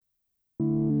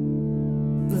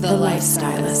The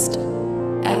Lifestylist,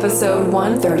 Episode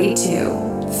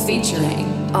 132, featuring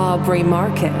Aubrey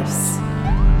Marcus.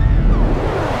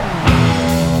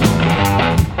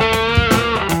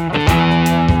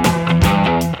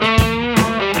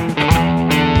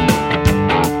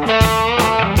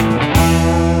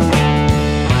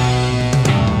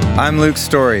 I'm Luke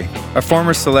Story, a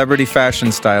former celebrity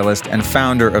fashion stylist and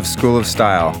founder of School of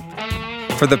Style.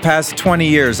 For the past 20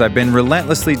 years, I've been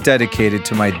relentlessly dedicated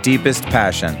to my deepest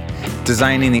passion,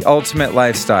 designing the ultimate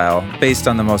lifestyle based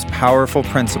on the most powerful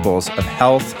principles of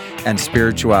health and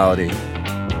spirituality.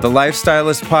 The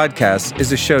Lifestylist Podcast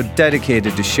is a show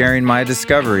dedicated to sharing my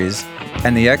discoveries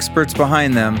and the experts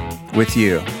behind them with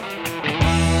you.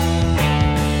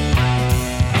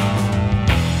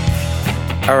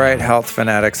 All right, health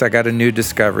fanatics, I got a new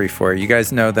discovery for you. You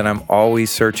guys know that I'm always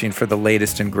searching for the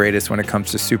latest and greatest when it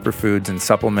comes to superfoods and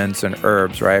supplements and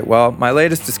herbs, right? Well, my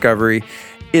latest discovery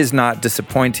is not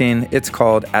disappointing. It's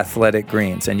called Athletic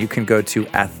Greens, and you can go to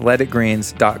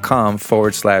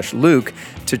athleticgreens.com/Luke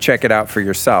to check it out for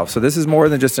yourself. So this is more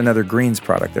than just another greens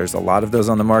product. There's a lot of those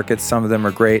on the market. Some of them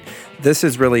are great. This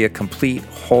is really a complete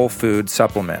whole food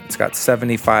supplement. It's got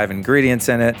 75 ingredients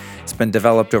in it. It's been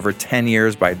developed over 10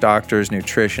 years by doctors,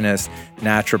 nutritionists,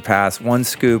 naturopaths. One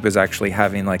scoop is actually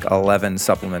having like 11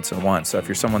 supplements in one. So if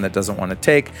you're someone that doesn't want to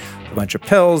take a bunch of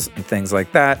pills and things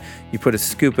like that, you put a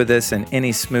scoop of this in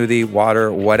any smoothie,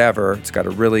 water, whatever. It's got a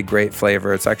really great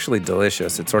flavor. It's actually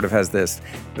delicious. It sort of has this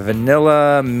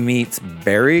vanilla meets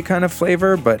berry kind of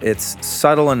flavor, but it's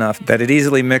subtle enough that it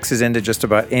easily mixes into just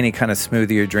about any kind of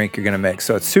smoothie or drink you're going to make.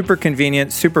 So it's super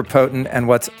convenient, super potent, and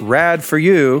what's rad for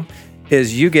you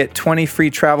is you get 20 free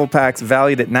travel packs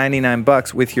valued at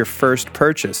 $99 with your first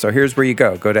purchase. So here's where you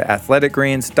go. Go to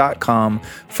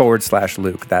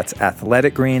athleticgreens.com/Luke. That's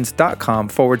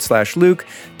athleticgreens.com/Luke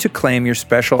to claim your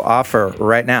special offer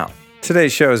right now.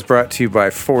 Today's show is brought to you by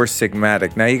Four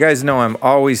Sigmatic. Now, you guys know I'm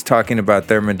always talking about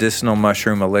their medicinal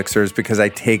mushroom elixirs because I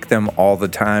take them all the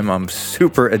time. I'm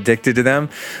super addicted to them.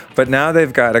 But now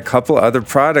they've got a couple other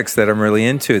products that I'm really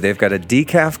into. They've got a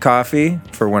decaf coffee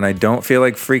for when I don't feel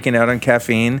like freaking out on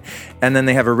caffeine. And then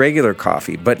they have a regular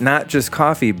coffee, but not just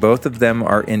coffee. Both of them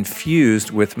are infused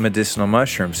with medicinal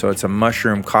mushrooms. So it's a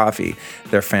mushroom coffee.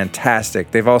 They're fantastic.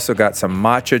 They've also got some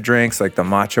matcha drinks like the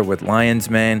matcha with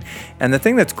lion's mane. And the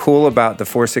thing that's cool about the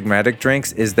Four Sigmatic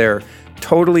drinks is they're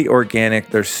totally organic.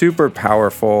 They're super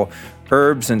powerful.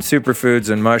 Herbs and superfoods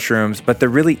and mushrooms, but they're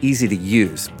really easy to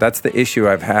use. That's the issue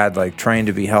I've had, like trying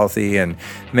to be healthy and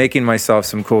making myself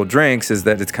some cool drinks, is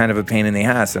that it's kind of a pain in the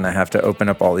ass and I have to open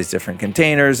up all these different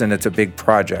containers and it's a big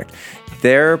project.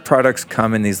 Their products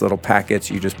come in these little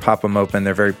packets. You just pop them open.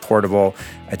 They're very portable.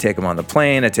 I take them on the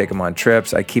plane. I take them on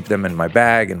trips. I keep them in my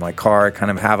bag, in my car. I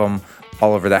kind of have them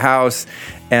all over the house,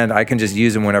 and I can just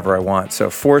use them whenever I want.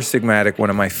 So Four Sigmatic, one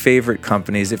of my favorite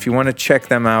companies. If you want to check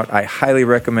them out, I highly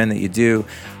recommend that you do.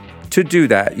 To do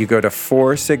that, you go to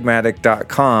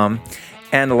foursigmatic.com,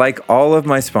 and like all of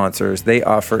my sponsors, they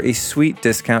offer a sweet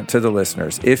discount to the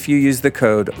listeners. If you use the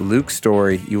code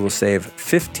LukeStory, you will save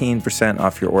 15%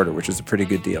 off your order, which is a pretty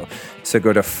good deal. So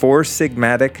go to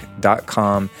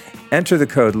foursigmatic.com, enter the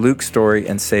code LukeStory,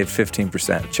 and save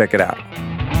 15%. Check it out.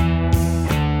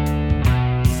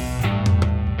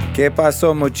 ¿Qué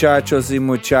pasó, muchachos y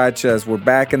muchachas? We're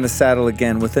back in the saddle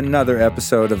again with another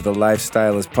episode of the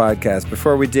Lifestylist Podcast.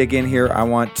 Before we dig in here, I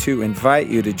want to invite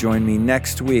you to join me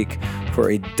next week for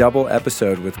a double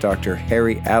episode with Dr.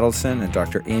 Harry Adelson and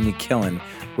Dr. Amy Killen,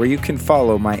 where you can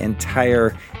follow my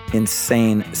entire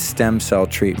insane stem cell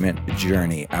treatment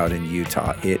journey out in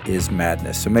Utah. It is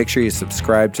madness. So make sure you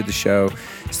subscribe to the show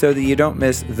so that you don't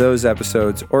miss those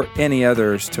episodes or any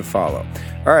others to follow.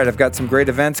 All right, I've got some great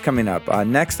events coming up.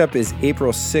 Next up is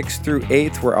April 6th through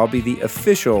 8th, where I'll be the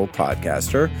official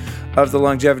podcaster of the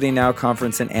Longevity Now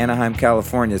conference in Anaheim,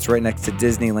 California. It's right next to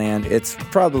Disneyland. It's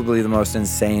probably the most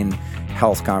insane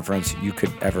health conference you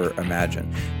could ever imagine.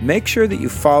 Make sure that you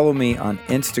follow me on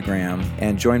Instagram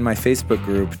and join my Facebook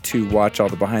group to watch all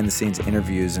the behind the scenes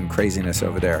interviews and craziness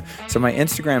over there. So my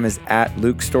Instagram is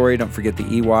 @LukeStory. Don't forget the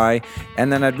EY.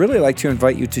 And then I'd really like to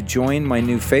invite you to join my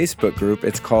new Facebook group.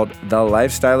 It's called The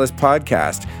Lifestylist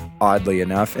Podcast, oddly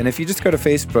enough. And if you just go to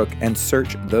Facebook and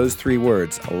search those three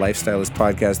words, Lifestylist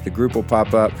Podcast, the group will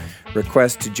pop up.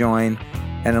 request to join.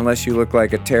 And unless you look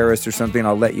like a terrorist or something,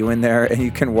 I'll let you in there and you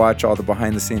can watch all the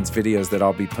behind-the-scenes videos that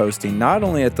I'll be posting, not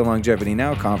only at the Longevity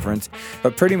Now conference,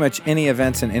 but pretty much any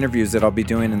events and interviews that I'll be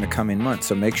doing in the coming months.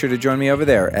 So make sure to join me over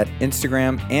there at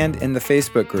Instagram and in the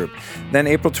Facebook group. Then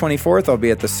April 24th, I'll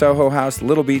be at the Soho House,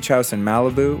 Little Beach House in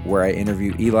Malibu, where I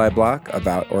interview Eli Block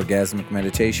about orgasmic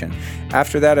meditation.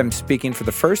 After that, I'm speaking for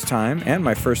the first time, and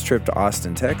my first trip to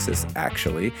Austin, Texas,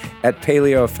 actually, at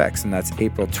Paleo Effects, and that's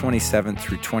April 27th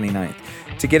through 29th.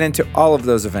 To get into all of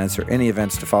those events or any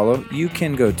events to follow, you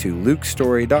can go to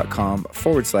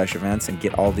lukestory.com/events and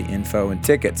get all the info and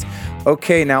tickets.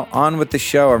 Okay, now on with the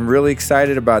show. I'm really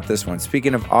excited about this one.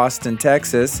 Speaking of Austin,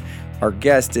 Texas, our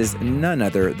guest is none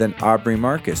other than Aubrey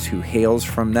Marcus, who hails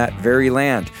from that very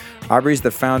land. Aubrey's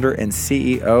the founder and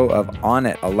CEO of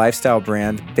Onnit, a lifestyle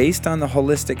brand based on the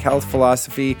holistic health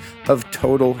philosophy of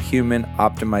total human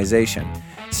optimization.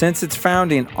 Since its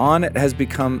founding, Onnit has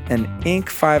become an Inc.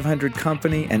 500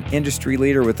 company and industry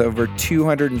leader with over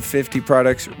 250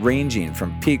 products ranging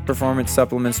from peak performance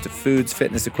supplements to foods,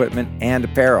 fitness equipment, and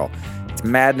apparel. It's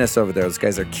madness over there. Those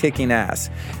guys are kicking ass.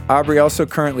 Aubrey also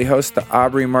currently hosts the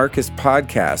Aubrey Marcus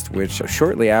podcast, which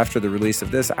shortly after the release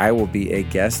of this, I will be a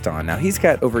guest on. Now, he's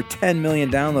got over 10 million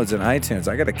downloads on iTunes.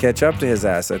 I got to catch up to his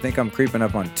ass. I think I'm creeping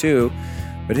up on 2.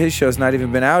 But his show's not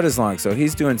even been out as long, so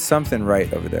he's doing something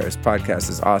right over there. His podcast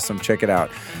is awesome. Check it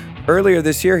out. Earlier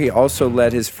this year, he also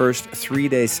led his first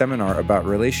 3-day seminar about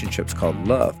relationships called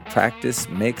Love, Practice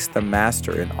Makes the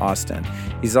Master in Austin.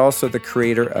 He's also the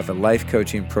creator of a life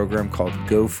coaching program called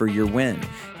Go For Your Win.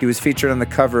 He was featured on the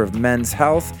cover of Men's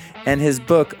Health, and his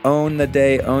book, Own the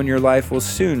Day, Own Your Life, will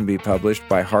soon be published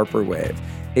by Harper Wave.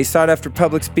 A sought-after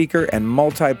public speaker and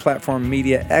multi-platform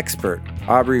media expert,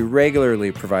 Aubrey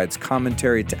regularly provides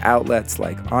commentary to outlets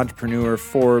like Entrepreneur,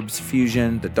 Forbes,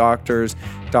 Fusion, The Doctors,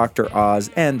 Dr.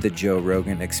 Oz, and The Joe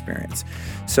Rogan Experience.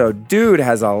 So dude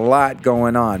has a lot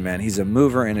going on, man. He's a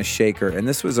mover and a shaker, and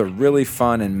this was a really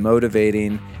fun and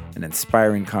motivating an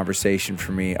inspiring conversation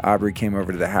for me. Aubrey came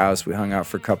over to the house. We hung out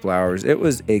for a couple hours. It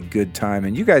was a good time,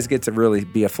 and you guys get to really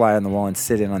be a fly on the wall and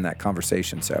sit in on that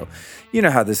conversation. So you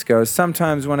know how this goes.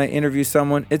 Sometimes when I interview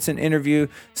someone, it's an interview.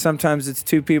 Sometimes it's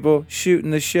two people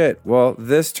shooting the shit. Well,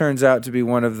 this turns out to be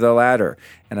one of the latter,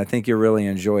 and I think you'll really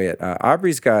enjoy it.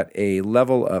 Aubrey's got a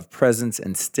level of presence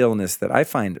and stillness that I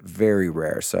find very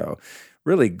rare. So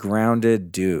really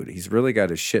grounded dude. He's really got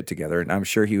his shit together. And I'm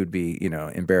sure he would be,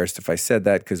 embarrassed if I said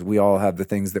that, because we all have the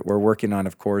things that we're working on,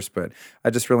 of course, but I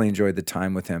just really enjoyed the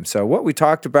time with him. So what we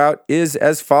talked about is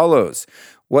as follows.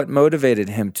 What motivated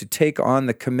him to take on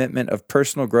the commitment of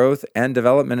personal growth and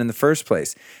development in the first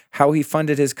place? How he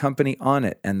funded his company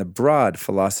Onnit and the broad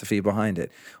philosophy behind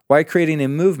it? Why creating a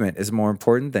movement is more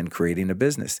important than creating a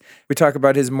business? We talk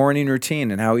about his morning routine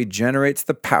and how he generates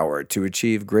the power to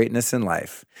achieve greatness in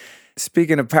life.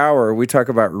 Speaking of power, we talk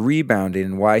about rebounding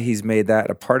and why he's made that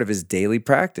a part of his daily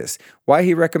practice, why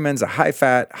he recommends a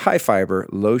high-fat, high-fiber,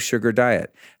 low-sugar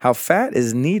diet, how fat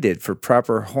is needed for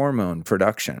proper hormone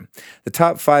production, the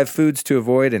top 5 foods to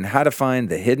avoid, and how to find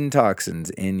the hidden toxins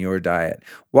in your diet,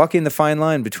 walking the fine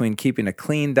line between keeping a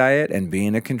clean diet and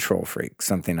being a control freak,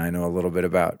 something I know a little bit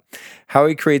about, how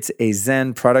he creates a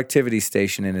Zen productivity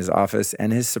station in his office,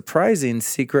 and his surprising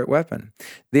secret weapon,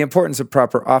 the importance of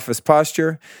proper office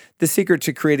posture, the secret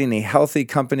to creating a healthy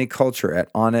company culture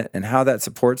at Onnit, and how that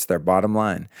supports their bottom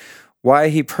line. Why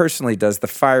he personally does the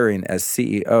firing as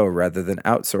CEO rather than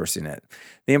outsourcing it.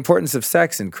 The importance of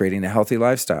sex in creating a healthy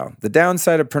lifestyle. The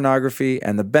downside of pornography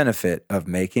and the benefit of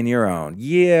making your own.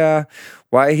 Yeah.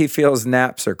 Why he feels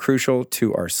naps are crucial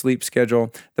to our sleep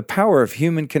schedule. The power of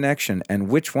human connection and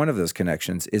which one of those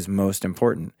connections is most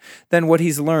important. Then what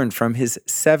he's learned from his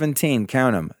 17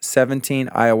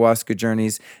 ayahuasca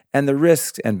journeys and the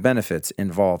risks and benefits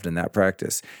involved in that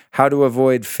practice. How to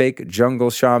avoid fake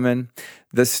jungle shaman.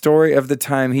 The story of the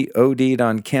time he OD'd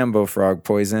on Cambo frog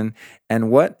poison,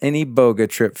 and what an iboga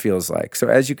trip feels like. So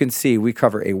as you can see, we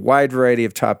cover a wide variety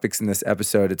of topics in this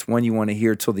episode. It's one you want to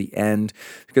hear till the end,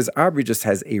 because Aubrey just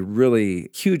has a really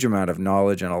huge amount of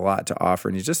knowledge and a lot to offer,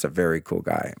 and he's just a very cool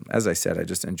guy. As I said, I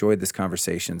just enjoyed this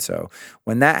conversation. So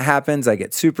when that happens, I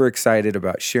get super excited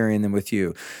about sharing them with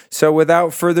you. So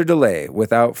without further delay,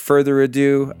 without further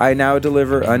ado, I now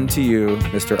deliver unto you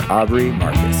Mr. Aubrey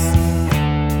Marcus.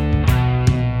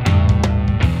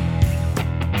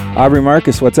 Aubrey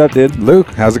Marcus, what's up, dude? Luke,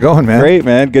 how's it going, man? Great,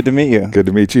 man. Good to meet you. Good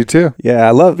to meet you, too. Yeah,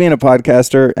 I love being a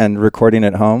podcaster and recording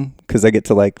at home because I get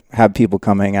to, have people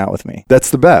come hang out with me. That's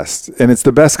the best. And it's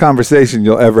the best conversation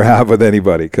you'll ever have with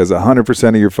anybody, because 100%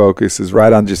 of your focus is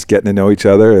right on just getting to know each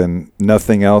other and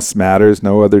nothing else matters,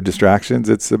 no other distractions.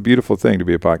 It's a beautiful thing to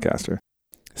be a podcaster.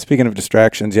 Speaking of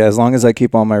distractions, yeah, as long as I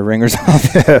keep all my ringers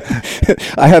off.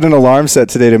 I had an alarm set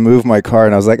today to move my car,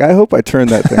 and I was like, I hope I turn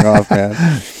that thing off, man.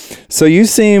 So you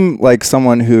seem like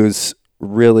someone who's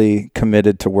really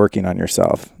committed to working on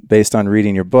yourself based on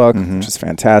reading your book, which is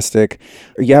fantastic.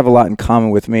 You have a lot in common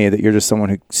with me, that you're just someone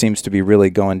who seems to be really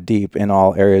going deep in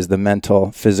all areas, the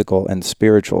mental, physical, and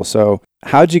spiritual. So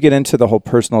how'd you get into the whole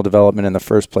personal development in the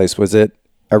first place? Was it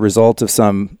a result of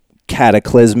some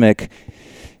cataclysmic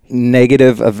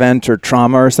negative event or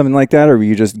trauma or something like that, or were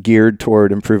you just geared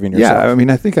toward improving yourself? Yeah, I mean,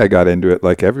 I think I got into it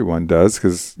like everyone does,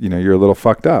 because you're a little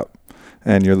fucked up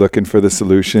and you're looking for the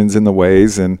solutions and the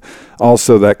ways, and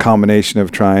also that combination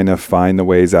of trying to find the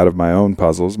ways out of my own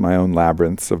puzzles, my own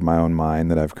labyrinths of my own mind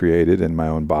that I've created in my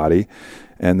own body,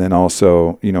 and then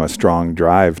also a strong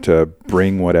drive to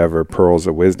bring whatever pearls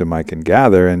of wisdom I can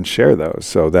gather and share those.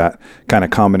 So that kind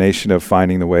of combination of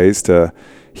finding the ways to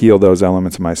heal those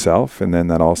elements of myself, and then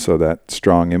that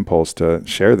strong impulse to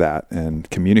share that and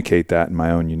communicate that in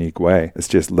my own unique way. It's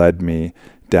just led me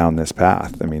down this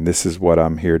path. I mean, this is what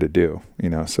I'm here to do,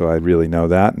 so I really know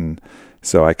that, and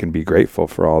so I can be grateful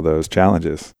for all those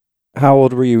challenges. How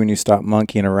old were you when you stopped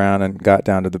monkeying around and got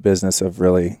down to the business of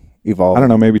really evolving? I don't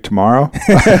know, maybe tomorrow?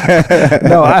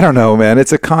 No, I don't know, man.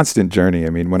 It's a constant journey. I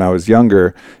mean, when I was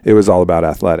younger, it was all about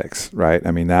athletics, right?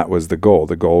 I mean, that was the goal.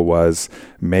 The goal was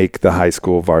make the high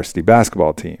school varsity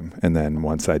basketball team. And then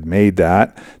once I'd made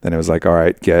that, then it was like, all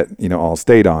right, get, all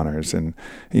state honors and,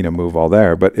 move all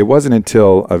there. But it wasn't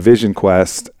until a vision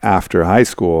quest after high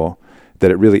school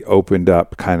that it really opened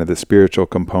up kind of the spiritual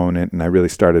component. And I really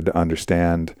started to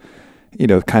understand,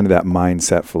 kind of that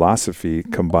mindset philosophy,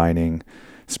 combining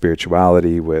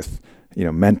spirituality with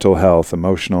mental health,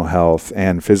 emotional health,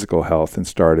 and physical health, and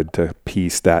started to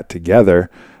piece that together.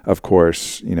 Of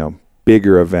course,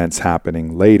 bigger events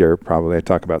happening later, probably I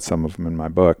talk about some of them in my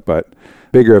book, but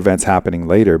bigger events happening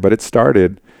later. But it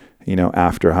started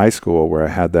after high school, where I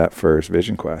had that first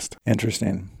vision quest.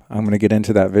 Interesting. I'm going to get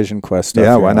into that vision quest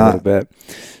stuff why in not? A little bit.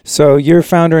 So you're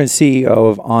founder and CEO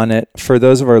of Onnit. For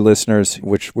those of our listeners,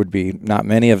 which would be not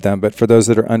many of them, but for those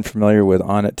that are unfamiliar with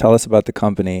Onnit, tell us about the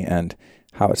company and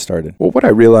how it started. Well, what I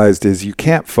realized is you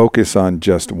can't focus on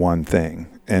just one thing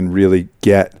and really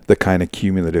get the kind of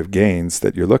cumulative gains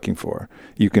that you're looking for.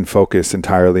 You can focus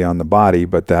entirely on the body,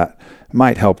 but that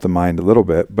might help the mind a little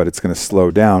bit, but it's going to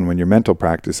slow down when your mental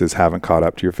practices haven't caught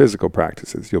up to your physical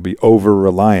practices. You'll be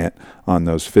over-reliant on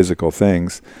those physical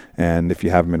things, and if you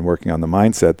haven't been working on the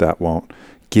mindset, that won't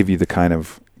give you the kind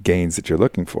of gains that you're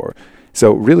looking for.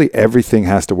 So really everything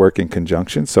has to work in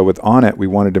conjunction. So with Onnit, we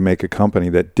wanted to make a company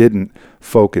that didn't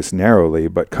focus narrowly,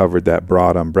 but covered that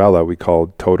broad umbrella we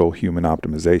called total human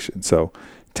optimization. So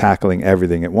tackling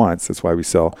everything at once. That's why we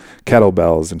sell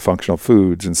kettlebells and functional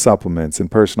foods and supplements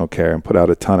and personal care, and put out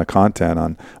a ton of content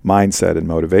on mindset and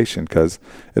motivation, because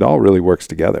it all really works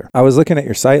together. I was looking at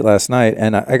your site last night,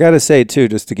 and I got to say too,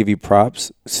 just to give you props,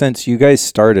 since you guys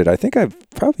started, I think I've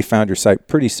probably found your site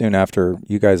pretty soon after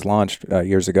you guys launched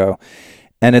years ago.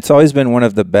 And it's always been one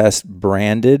of the best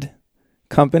branded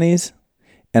companies,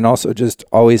 and also just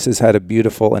always has had a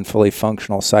beautiful and fully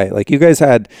functional site. Like, you guys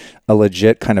had a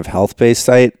legit kind of health-based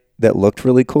site that looked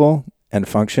really cool and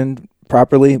functioned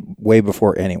properly way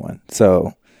before anyone.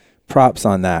 So props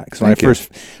on that. Because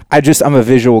when I'm a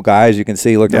visual guy, as you can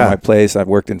see, looking at my place. I've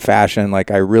worked in fashion.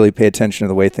 Like, I really pay attention to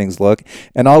the way things look.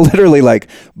 And I'll literally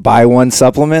buy one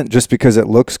supplement just because it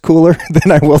looks cooler than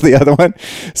I will the other one.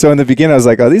 So in the beginning, I was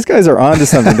like, oh, these guys are onto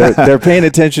something. They're paying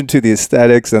attention to the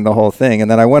aesthetics and the whole thing. And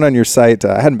then I went on your site.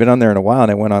 I hadn't been on there in a while,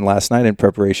 and I went on last night in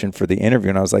preparation for the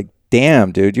interview. And I was like,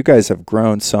 damn, dude, you guys have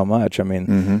grown so much. I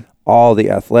mean, all the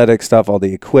athletic stuff, all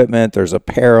the equipment, there's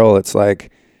apparel. It's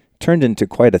turned into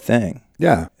quite a thing.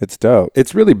 Yeah. It's dope.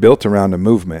 It's really built around a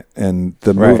movement, and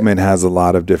the movement has a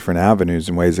lot of different avenues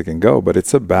and ways it can go, but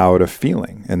it's about a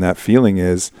feeling. And that feeling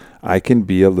is, I can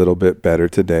be a little bit better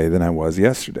today than I was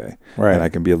yesterday. Right. And I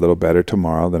can be a little better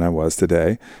tomorrow than I was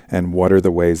today. And what are the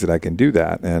ways that I can do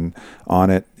that? And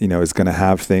Onnit, is going to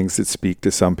have things that speak to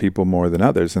some people more than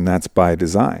others. And that's by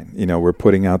design. We're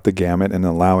putting out the gamut and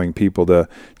allowing people to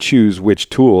choose which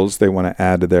tools they want to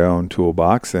add to their own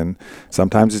toolbox. And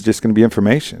sometimes it's just going to be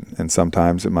information. And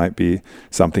sometimes it might be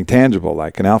something tangible,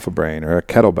 like an alpha brain or a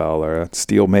kettlebell or a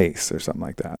steel mace or something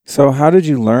like that. So how did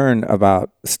you learn about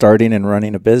starting and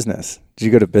running a business? Did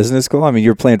you go to business school? I mean, you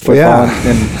were playing football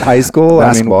in high school.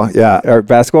 Basketball, or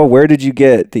basketball. Where did you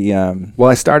get the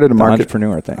I started a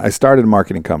entrepreneur thing? I started a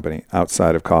marketing company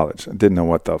outside of college. I didn't know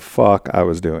what the fuck I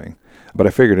was doing, but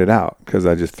I figured it out because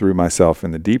I just threw myself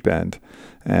in the deep end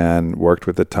and worked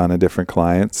with a ton of different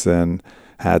clients and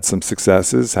had some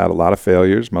successes, had a lot of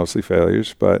failures, mostly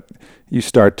failures, but you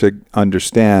start to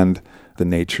understand the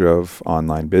nature of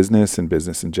online business and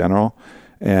business in general.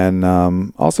 And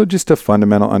also just a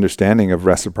fundamental understanding of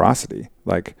reciprocity.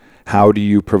 Like, how do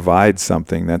you provide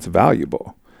something that's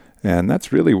valuable? And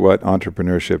that's really what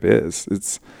entrepreneurship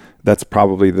is. That's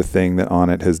probably the thing that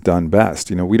Onnit has done best.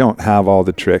 You know, we don't have all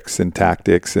the tricks and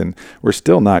tactics, and we're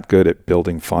still not good at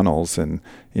building funnels and,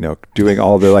 you know, doing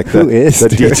all the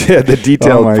the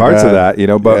detailed parts of that, you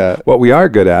know, but what we are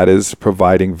good at is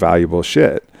providing valuable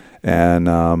shit. And,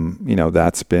 you know,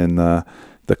 that's been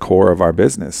the core of our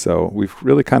business. So we've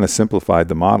really kind of simplified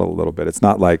the model a little bit. It's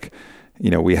not like, you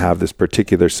know, we have this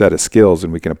particular set of skills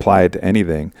and we can apply it to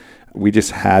anything. We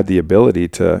just had the ability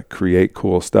to create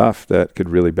cool stuff that could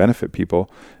really benefit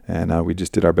people. And we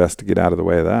just did our best to get out of the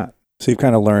way of that. So you've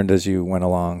kind of learned as you went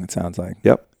along, it sounds like.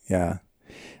 Yep. Yeah.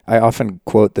 I often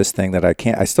quote this thing that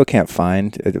I still can't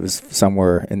find. It was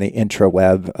somewhere in the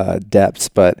intraweb depths,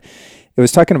 but it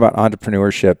was talking about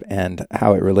entrepreneurship and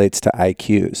how it relates to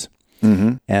IQs.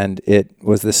 Mm-hmm. And it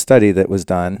was this study that was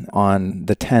done on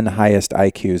the 10 highest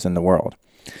IQs in the world.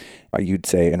 You'd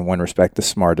say, in one respect, the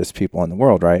smartest people in the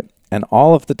world, right? And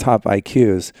all of the top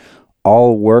IQs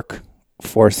all work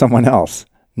for someone else.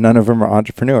 None of them are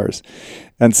entrepreneurs.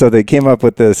 And so they came up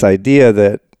with this idea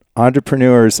that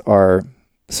entrepreneurs are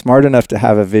smart enough to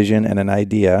have a vision and an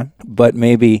idea, but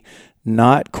maybe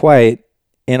not quite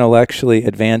intellectually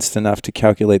advanced enough to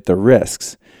calculate the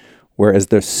risks. Whereas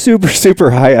the super, super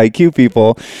high IQ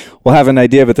people will have an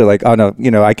idea, but they're like, oh no,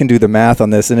 you know, I can do the math on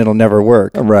this and it'll never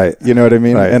work. Right. You know what I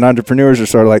mean? Right. And entrepreneurs are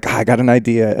sort of like, I got an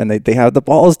idea, and they have the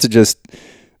balls to just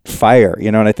fire,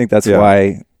 you know? And I think that's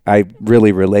why I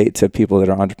really relate to people that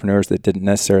are entrepreneurs that didn't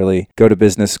necessarily go to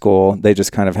business school. They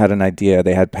just kind of had an idea,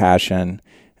 they had passion,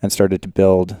 and started to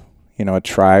build, you know, a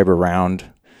tribe around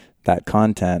that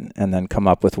content and then come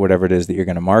up with whatever it is that you're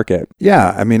going to market.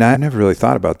 Yeah. I mean, I never really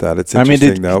thought about that. It's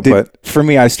interesting but for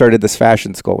me, I started this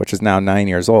fashion school, which is now 9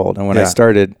 years old. And when I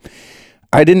started,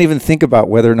 I didn't even think about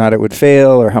whether or not it would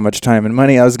fail or how much time and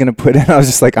money I was going to put in. I was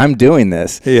just like, I'm doing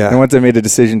this. Yeah. And once I made a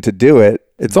decision to do it,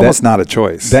 it's almost not a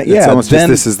choice. It's almost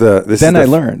just, I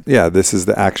learned. Yeah. This is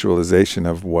the actualization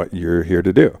of what you're here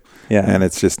to do. Yeah. And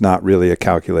it's just not really a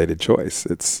calculated choice.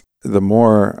 The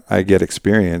more I get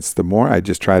experience, the more I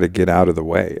just try to get out of the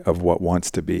way of what wants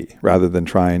to be rather than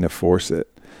trying to force it.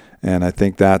 And I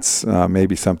think that's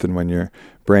maybe something when your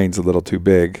brain's a little too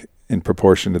big in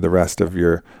proportion to the rest of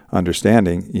your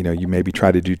understanding, you know, you maybe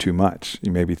try to do too much.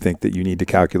 You maybe think that you need to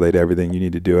calculate everything, you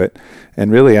need to do it.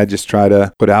 And really, I just try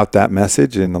to put out that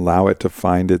message and allow it to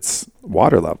find its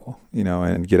water level, you know,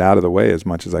 and get out of the way as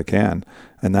much as I can.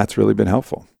 And that's really been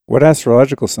helpful. What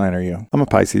astrological sign are you? I'm a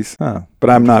Pisces, but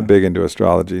I'm not big into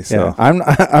astrology. So I'm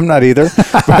not either.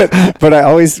 but I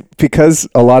always, because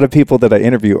a lot of people that I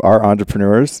interview are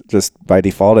entrepreneurs, just by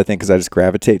default, I think, because I just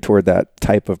gravitate toward that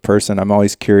type of person. I'm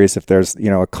always curious if there's, you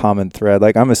know, a common thread.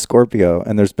 Like, I'm a Scorpio,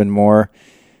 and there's been more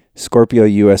Scorpio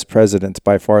U.S. presidents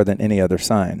by far than any other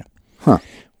sign. Huh.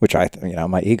 Which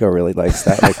my ego really likes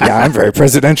that. Like, yeah, I'm very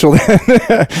presidential.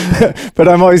 But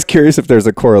I'm always curious if there's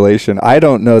a correlation. I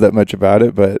don't know that much about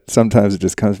it, but sometimes it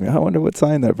just comes to me, I wonder what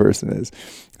sign that person is.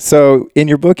 So in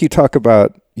your book, you talk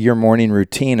about your morning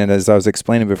routine. And as I was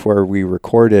explaining before we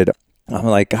recorded, I'm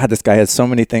like, God, this guy has so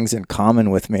many things in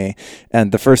common with me.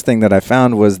 And the first thing that I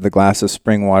found was the glass of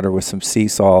spring water with some sea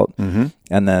salt, and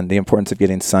then the importance of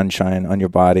getting sunshine on your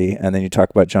body. And then you talk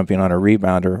about jumping on a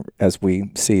rebounder, as we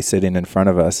see sitting in front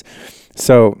of us.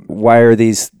 So why are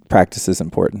these practices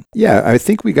important? Yeah, I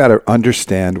think we got to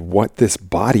understand what this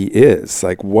body is,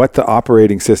 like what the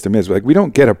operating system is. Like, we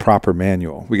don't get a proper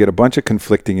manual. We get a bunch of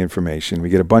conflicting information. We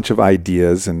get a bunch of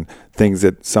ideas and things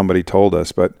that somebody told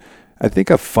us, but I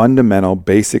think a fundamental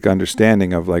basic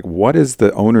understanding of like, what is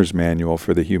the owner's manual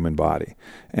for the human body?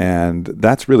 And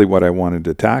that's really what I wanted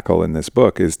to tackle in this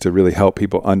book, is to really help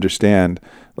people understand,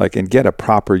 like, and get a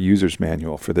proper user's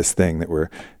manual for this thing that we're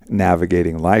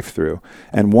navigating life through.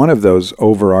 And one of those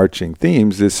overarching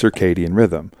themes is circadian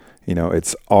rhythm. You know,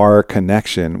 it's our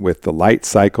connection with the light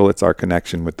cycle. It's our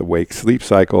connection with the wake-sleep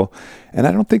cycle. And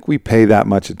I don't think we pay that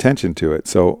much attention to it.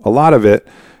 So a lot of it,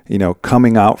 you know,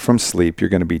 coming out from sleep, you're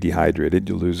going to be dehydrated.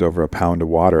 You lose over a pound of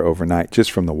water overnight just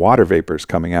from the water vapors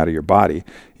coming out of your body.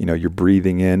 You're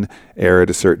breathing in air at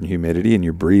a certain humidity, and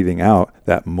you're breathing out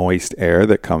that moist air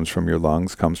that comes from your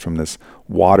lungs, comes from this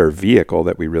water vehicle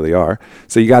that we really are.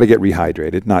 So you got to get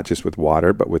rehydrated, not just with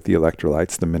water, but with the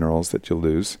electrolytes, the minerals that you'll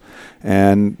lose.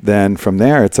 And then from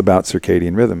there, it's about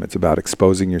circadian rhythm. It's about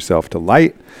exposing yourself to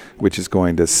light, which is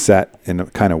going to set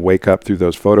and kind of wake up through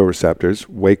those photoreceptors,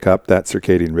 wake up that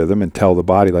circadian rhythm and tell the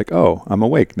body like, oh, I'm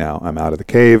awake now. I'm out of the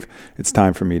cave. It's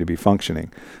time for me to be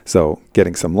functioning. So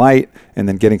getting some light and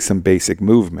then getting some basic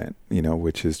movement,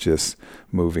 which is just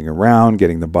moving around,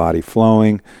 getting the body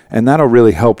flowing. And that'll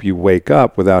really help you wake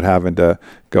up without having to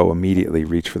go immediately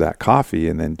reach for that coffee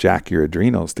and then jack your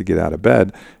adrenals to get out of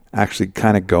bed. Actually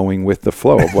kind of going with the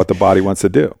flow of what the body wants to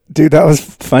do. Dude, that was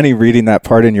funny reading that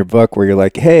part in your book where you're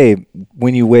like, hey,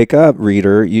 when you wake up,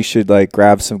 reader, you should like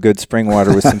grab some good spring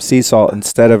water with some sea salt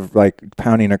instead of like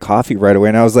pounding a coffee right away.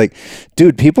 And I was like,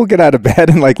 dude, people get out of bed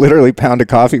and like literally pound a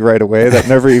coffee right away. That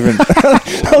never even,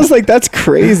 I was like, that's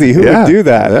crazy. Who would do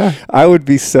that? Yeah. I would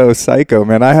be so psycho,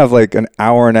 man. I have like an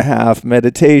hour and a half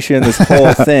meditation, this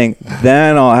whole thing.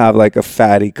 Then I'll have like a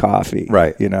fatty coffee.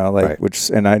 Right. Which,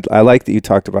 and I like that you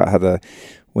talked about how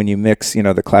when you mix,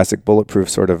 the classic bulletproof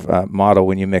sort of model,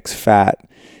 when you mix fat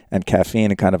and caffeine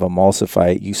and kind of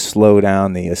emulsify it, you slow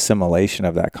down the assimilation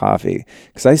of that coffee.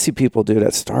 Because I see people do it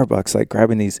at Starbucks, like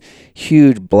grabbing these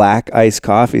huge black iced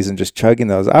coffees and just chugging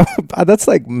those. That's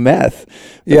like meth.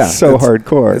 It's so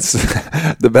hardcore. It's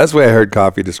the best way I heard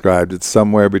coffee described, it's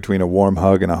somewhere between a warm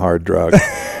hug and a hard drug.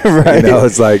 Right.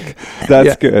 It's like,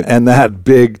 that's good. And that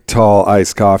big, tall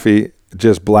iced coffee,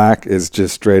 just black, is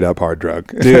just straight up hard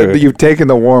drug. Dude. You've taken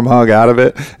the warm hug out of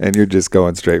it and you're just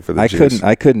going straight for the juice.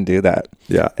 I couldn't do that.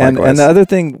 Yeah. And the other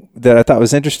thing that I thought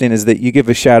was interesting is that you give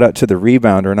a shout out to the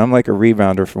rebounder, and I'm like a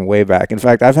rebounder from way back. In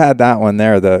fact, I've had that one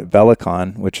there, the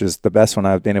Bellicon, which is the best one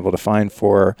I've been able to find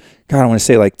for, God, I want to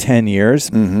say like 10 years,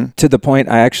 to the point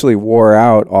I actually wore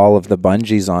out all of the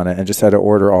bungees on it and just had to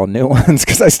order all new ones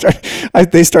because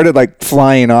they started like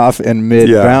flying off in mid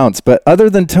bounce. But other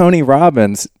than Tony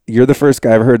Robbins, you're the first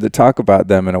guy I've heard to talk about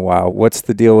them in a while. What's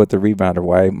the deal with the rebounder?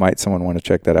 Why might someone want to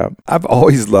check that out? I've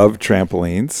always loved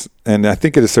trampolines. And I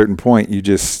think at a certain point, you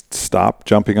just stop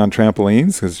jumping on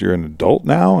trampolines because you're an adult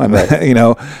now. And,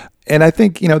 and I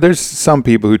think, there's some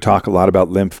people who talk a lot about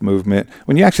lymph movement.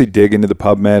 When you actually dig into the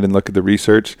PubMed and look at the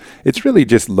research, it's really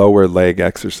just lower leg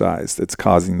exercise that's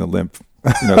causing the lymph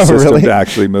system to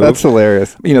actually move. That's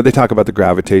hilarious. They talk about the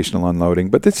gravitational unloading,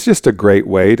 but it's just a great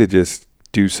way to just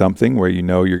do something where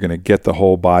you're going to get the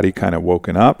whole body kind of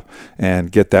woken up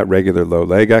and get that regular low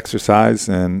leg exercise,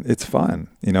 and it's fun.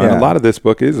 And a lot of this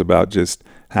book is about just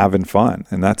having fun,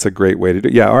 and that's a great way to do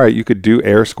it. Yeah, all right, you could do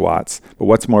air squats, but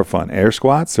what's more fun, air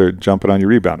squats or jumping on your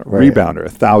rebounder? Right. Rebounder,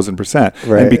 1,000%.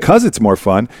 Right. And because it's more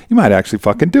fun, you might actually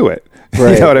fucking do it.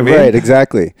 Right. You know what I mean? Right,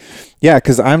 exactly. Yeah,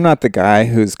 because I'm not the guy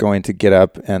who's going to get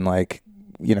up and like,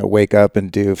 wake up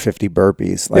and do 50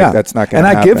 burpees. That's not going to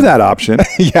happen. And I give that option.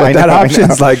 But that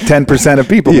option's like 10% of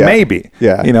people, maybe.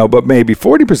 Yeah. But maybe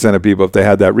 40% of people, if they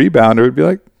had that rebounder, would be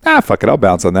like, fuck it, I'll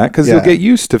bounce on that. Because you'll get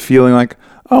used to feeling like,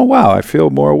 oh, wow, I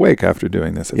feel more awake after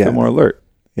doing this. I feel more alert.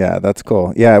 Yeah, that's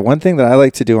cool. Yeah, one thing that I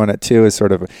like to do on it too is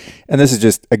sort of, and this is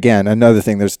just, again, another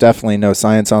thing, there's definitely no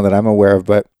science on that I'm aware of,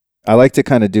 but I like to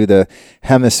kind of do the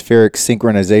hemispheric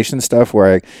synchronization stuff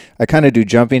where I kind of do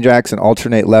jumping jacks and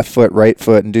alternate left foot, right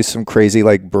foot, and do some crazy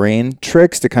like brain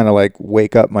tricks to kind of like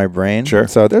wake up my brain. Sure.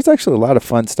 So there's actually a lot of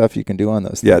fun stuff you can do on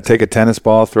those things. Yeah, take a tennis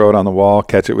ball, throw it on the wall,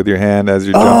 catch it with your hand as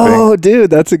you're jumping. Oh, dude,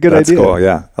 that's a good idea. That's cool,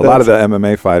 yeah. A lot of the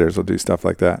MMA fighters will do stuff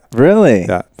like that. Really?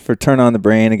 Yeah. For turn on the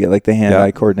brain and get like the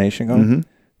hand-eye coordination going?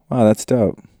 Mm-hmm. Wow, that's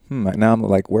dope. Now I'm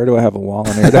like, where do I have a wall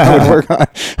in here that would work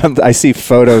on? I see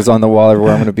photos on the wall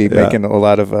everywhere. I'm going to be making a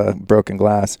lot of broken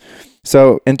glass.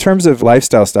 So in terms of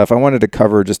lifestyle stuff, I wanted to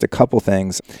cover just a couple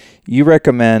things. You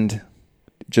recommend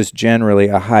just generally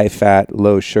a high-fat,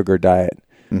 low-sugar diet.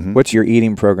 Mm-hmm. What's your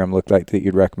eating program look like that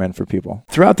you'd recommend for people?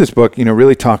 Throughout this book,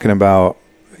 really talking about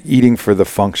eating for the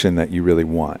function that you really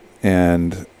want.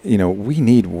 And, we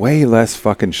need way less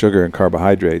fucking sugar and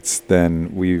carbohydrates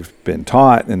than we've been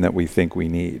taught and that we think we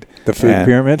need. The food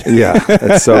pyramid? Yeah,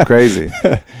 it's so crazy.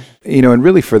 And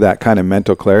really for that kind of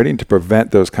mental clarity and to prevent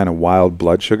those kind of wild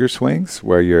blood sugar swings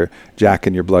where you're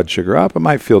jacking your blood sugar up, it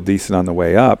might feel decent on the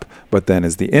way up, but then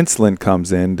as the insulin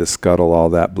comes in to scuttle all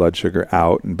that blood sugar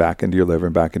out and back into your liver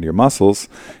and back into your muscles,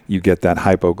 you get that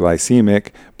hypoglycemic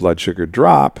blood sugar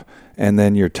drop. And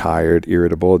then you're tired,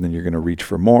 irritable, and then you're going to reach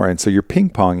for more. And so you're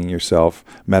ping-ponging yourself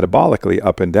metabolically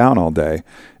up and down all day.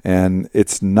 And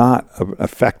it's not an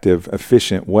effective,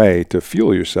 efficient way to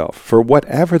fuel yourself for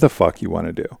whatever the fuck you want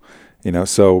to do.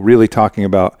 So really talking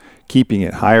about keeping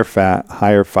it higher fat,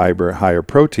 higher fiber, higher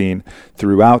protein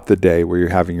throughout the day where you're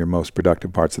having your most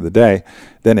productive parts of the day.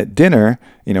 Then at dinner,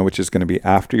 which is going to be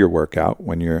after your workout,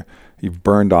 when you've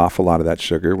burned off a lot of that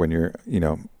sugar, when you're,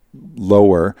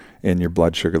 lower in your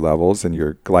blood sugar levels and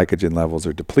your glycogen levels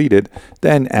are depleted,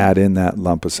 then add in that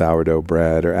lump of sourdough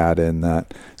bread or add in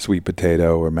that sweet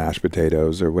potato or mashed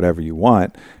potatoes or whatever you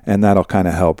want. And that'll kind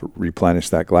of help replenish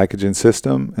that glycogen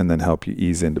system and then help you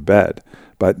ease into bed.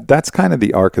 But that's kind of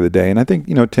the arc of the day. And I think,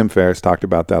 Tim Ferriss talked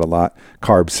about that a lot,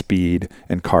 carb speed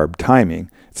and carb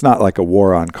timing. It's not like a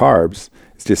war on carbs.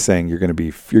 It's just saying you're going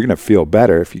to feel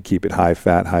better if you keep it high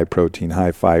fat, high protein,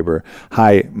 high fiber,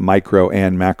 high micro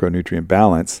and macronutrient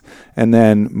balance, and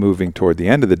then moving toward the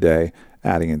end of the day,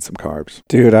 adding in some carbs.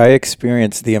 Dude, I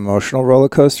experienced the emotional roller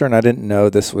coaster, and I didn't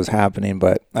know this was happening,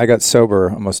 but I got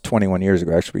sober almost 21 years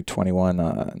ago, actually 21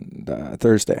 on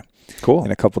Thursday. Cool.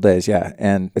 In a couple days, yeah.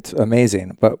 And it's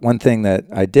amazing. But one thing that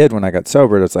I did when I got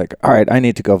sober, it was like, all right, I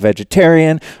need to go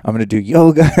vegetarian. I'm going to do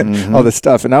yoga and all this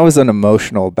stuff. And I was an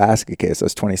emotional basket case. I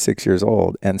was 26 years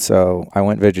old. And so I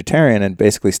went vegetarian and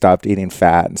basically stopped eating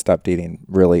fat and stopped eating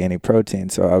really any protein.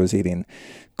 So I was eating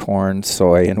corn,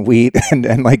 soy, and wheat,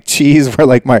 and like cheese were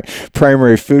like my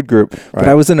primary food group. Right. But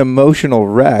I was an emotional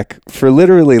wreck for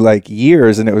literally like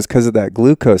years, and it was because of that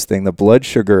glucose thing, the blood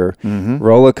sugar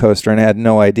roller coaster, and I had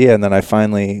no idea. And then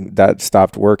that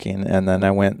stopped working, and then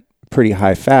I went pretty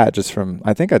high fat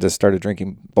I think I just started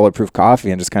drinking bulletproof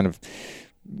coffee and just kind of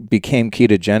became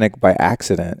ketogenic by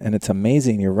accident. And it's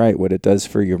amazing, you're right, what it does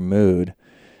for your mood,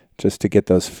 just to get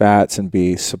those fats and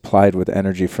be supplied with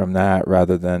energy from that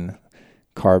rather than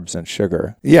carbs and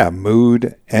sugar. Yeah,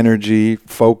 mood, energy,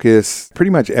 focus, pretty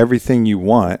much everything you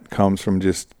want comes from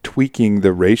just tweaking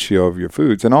the ratio of your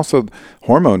foods, and also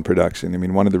hormone production. I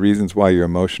mean, one of the reasons why your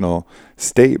emotional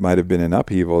state might have been in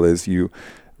upheaval is you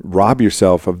rob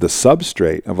yourself of the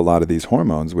substrate of a lot of these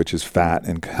hormones, which is fat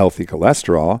and healthy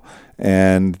cholesterol,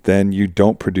 and then you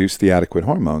don't produce the adequate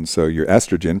hormones. So your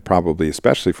estrogen, probably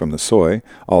especially from the soy,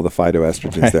 all the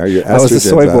phytoestrogens there. Your estrogen. I was a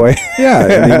soy boy.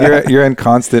 Yeah, I mean, you're in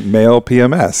constant male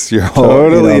PMS. You're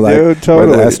totally, dude,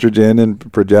 totally. Where the estrogen and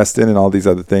progestin and all these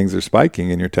other things are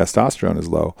spiking, and your testosterone is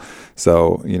low.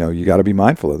 So you got to be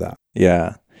mindful of that.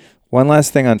 Yeah. One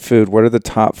last thing on food. What are the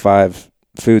top 5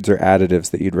 foods or additives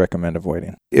that you'd recommend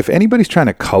avoiding? If anybody's trying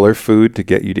to color food to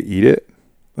get you to eat it,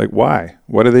 like why?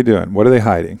 What are they doing? What are they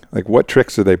hiding? Like what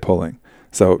tricks are they pulling?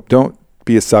 So don't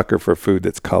be a sucker for food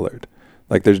that's colored.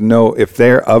 Like if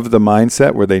they're of the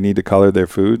mindset where they need to color their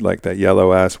food, like that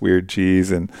yellow ass weird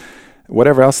cheese and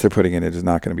whatever else they're putting in it is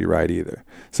not going to be right either.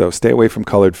 So stay away from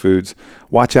colored foods.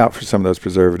 Watch out for some of those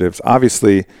preservatives.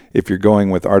 Obviously, if you're going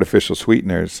with artificial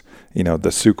sweeteners, the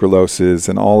sucraloses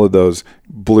and all of those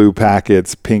blue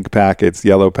packets, pink packets,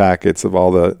 yellow packets of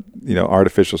all the,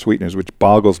 artificial sweeteners, which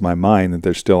boggles my mind that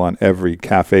they're still on every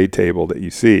cafe table that you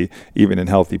see, even in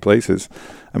healthy places.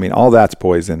 I mean, all that's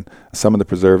poison. Some of the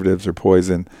preservatives are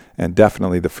poison, and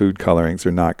definitely the food colorings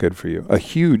are not good for you. A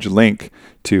huge link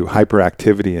to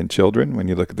hyperactivity in children when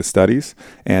you look at the studies,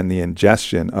 and the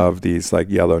ingestion of these like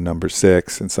yellow number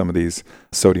 6 and some of these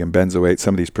sodium benzoate,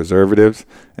 some of these preservatives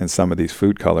and some of these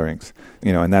food colorings,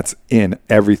 and that's in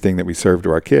everything that we serve to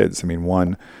our kids. I mean,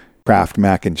 one Kraft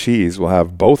mac and cheese will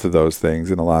have both of those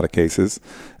things in a lot of cases.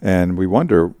 And we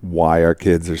wonder why our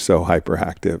kids are so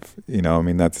hyperactive.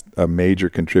 That's a major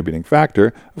contributing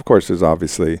factor. Of course, there's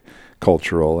obviously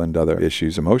cultural and other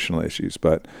issues, emotional issues.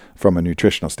 But from a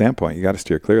nutritional standpoint, you got to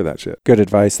steer clear of that shit. Good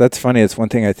advice. That's funny. It's one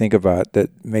thing I think about that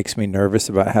makes me nervous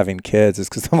about having kids is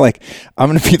because I'm like, I'm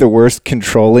going to be the worst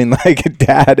controlling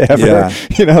dad ever.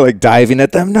 Yeah. Like diving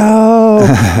at them. No,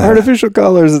 artificial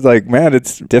colors. It's like, man,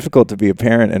 it's difficult to be a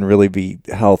parent and really be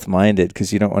health minded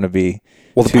because you don't want to be.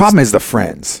 Well, the problem is the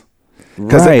friends.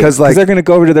 Because they're going to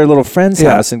go over to their little friend's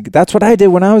house. And that's what I did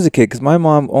when I was a kid because my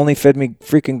mom only fed me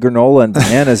freaking granola and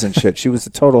bananas and shit. She was a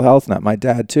total health nut. My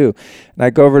dad, too. And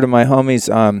I'd go over to my homies,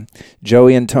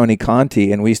 Joey and Tony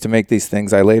Conti, and we used to make these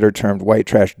things I later termed white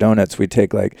trash donuts. We'd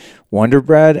take Wonder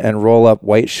Bread and roll up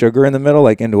white sugar in the middle,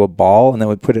 into a ball, and then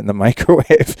we'd put it in the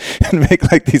microwave and make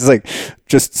these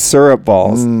just syrup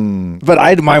balls.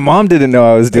 But my mom didn't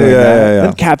know I was doing that. Yeah.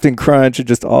 And Captain Crunch and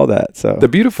just all that. So the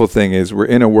beautiful thing is we're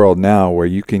in a world now where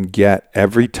you can get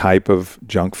every type of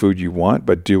junk food you want,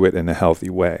 but do it in a healthy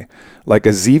way. Like a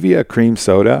Zevia cream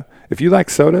soda. If you like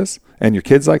sodas and your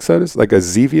kids like sodas, like a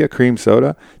Zevia cream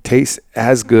soda tastes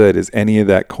as good as any of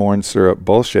that corn syrup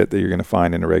bullshit that you're going to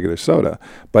find in a regular soda.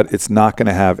 But it's not going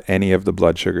to have any of the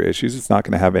blood sugar issues. It's not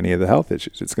going to have any of the health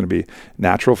issues. It's going to be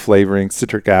natural flavoring,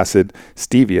 citric acid,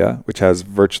 stevia, which has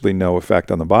virtually no effect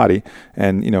on the body,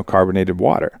 and carbonated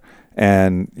water.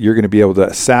 and you're going to be able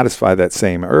to satisfy that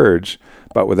same urge,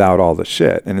 but without all the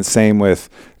shit. And the same with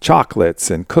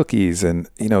chocolates and cookies. And,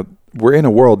 we're in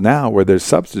a world now where there's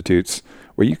substitutes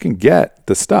where you can get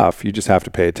the stuff. You just have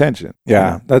to pay attention.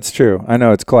 Yeah, that's true. I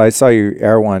know it's cool. I saw your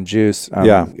Erewhon juice.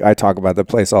 I talk about the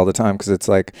place all the time because it's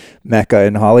like Mecca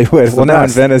in Hollywood. Well, now in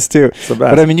Venice too. It's the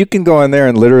best. But I mean, you can go in there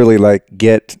and literally like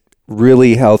get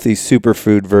really healthy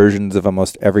superfood versions of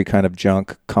almost every kind of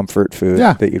junk comfort food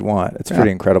that you'd want. It's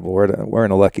pretty incredible. We're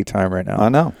in a lucky time right now. I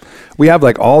know. We have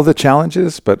like all the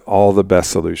challenges, but all the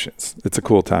best solutions. It's a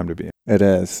cool time to be in. It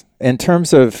is. In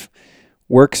terms of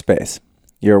workspace,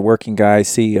 you're a working guy,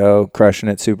 CEO, crushing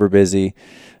it, super busy.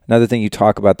 Another thing you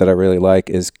talk about that I really like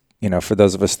is, for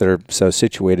those of us that are so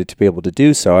situated to be able to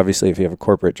do so, obviously if you have a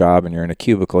corporate job and you're in a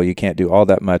cubicle, you can't do all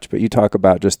that much, but you talk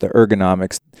about just the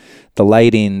ergonomics, the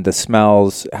lighting, the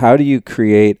smells. How do you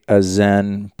create a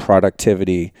Zen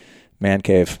productivity man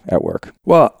cave at work?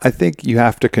 Well, I think you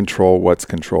have to control what's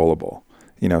controllable.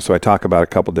 So I talk about a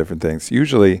couple different things.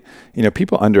 Usually,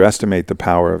 people underestimate the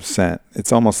power of scent.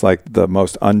 It's almost like the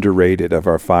most underrated of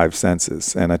our 5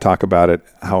 senses. And I talk about it,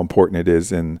 how important it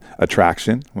is in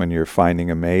attraction when you're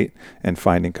finding a mate and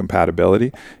finding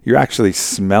compatibility. You're actually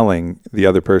smelling the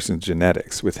other person's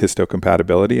genetics with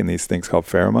histocompatibility and these things called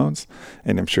pheromones.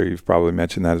 And I'm sure you've probably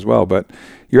mentioned that as well. But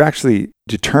you're actually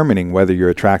determining whether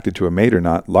you're attracted to a mate or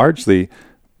not, largely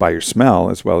by your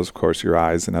smell, as well as, of course, your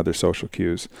eyes and other social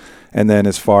cues. And then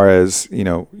as far as,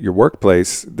 your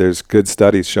workplace, there's good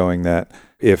studies showing that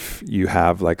if you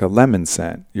have like a lemon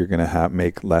scent, you're going to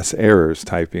make less errors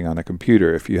typing on a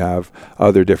computer. If you have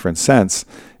other different scents,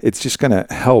 it's just going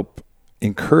to help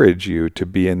encourage you to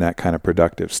be in that kind of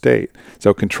productive state.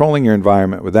 So controlling your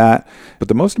environment with that. But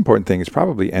the most important thing is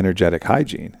probably energetic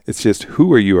hygiene. It's just,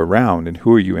 who are you around and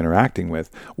who are you interacting with?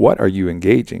 What are you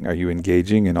engaging? Are you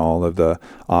engaging in all of the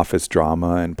office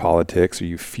drama and politics? Are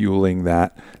you fueling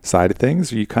that side of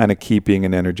things? Are you kind of keeping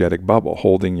an energetic bubble,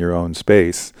 holding your own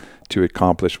space to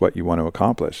accomplish what you want to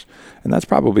accomplish? And that's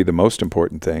probably the most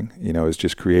important thing, is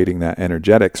just creating that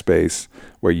energetic space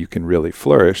where you can really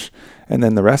flourish. And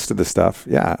then the rest of the stuff,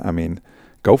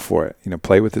 go for it.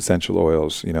 Play with essential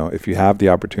oils. If you have the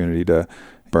opportunity to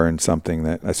burn something,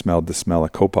 that I smelled the smell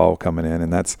of copal coming in,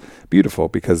 and that's beautiful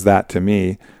because that to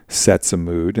me sets a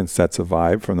mood and sets a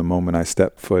vibe from the moment I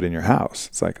step foot in your house.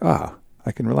 It's like,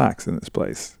 I can relax in this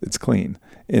place. It's clean,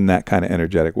 in that kind of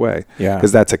energetic way. Yeah.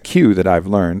 Because that's a cue that I've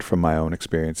learned from my own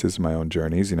experiences, my own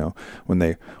journeys. When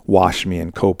they wash me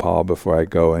in copal before I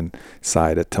go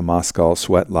inside a Temescal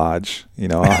sweat lodge,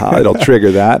 it'll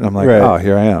trigger that. And I'm like, oh,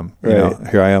 here I am.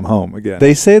 Here I am home again.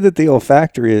 They say that the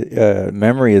olfactory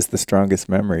memory is the strongest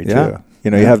memory too.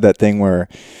 You have that thing where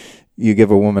you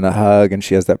give a woman a hug and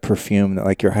she has that perfume that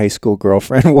like your high school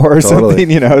girlfriend wore or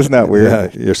something, isn't that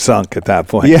weird? Yeah, you're sunk at that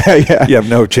point. Yeah. You have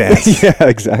no chance. Yeah,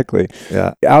 exactly.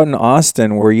 Yeah. Out in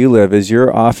Austin, where you live, is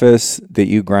your office that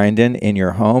you grind in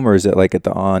your home, or is it like at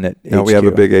the On at HQ? No, we have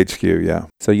a big HQ, yeah.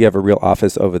 So you have a real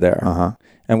office over there. Uh-huh.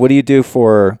 And what do you do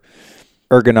for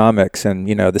ergonomics and,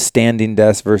 the standing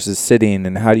desk versus sitting,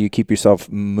 and how do you keep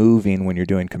yourself moving when you're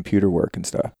doing computer work and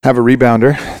stuff? Have a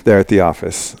rebounder there at the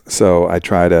office. So I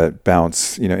try to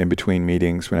bounce, in between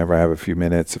meetings whenever I have a few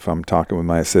minutes. If I'm talking with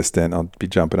my assistant, I'll be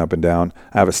jumping up and down.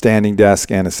 I have a standing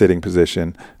desk and a sitting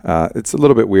position. It's a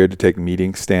little bit weird to take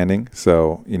meetings standing.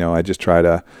 So, I just try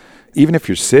to, even if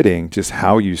you're sitting, just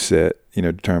how you sit,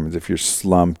 determines if you're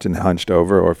slumped and hunched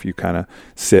over, or if you kind of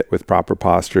sit with proper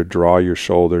posture, draw your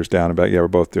shoulders down about, we're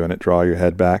both doing it, draw your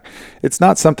head back. It's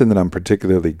not something that I'm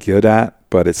particularly good at,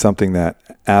 but it's something that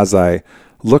as I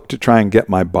look to try and get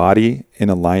my body in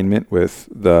alignment with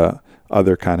the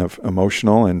other kind of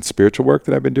emotional and spiritual work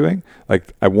that I've been doing,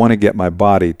 like I want to get my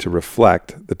body to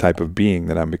reflect the type of being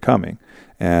that I'm becoming.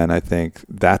 And I think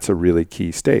that's a really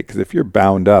key state, because if you're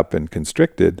bound up and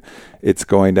constricted, it's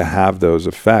going to have those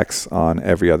effects on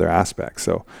every other aspect.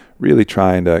 So really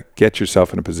trying to get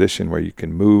yourself in a position where you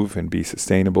can move and be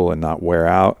sustainable and not wear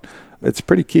out. It's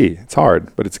pretty key. It's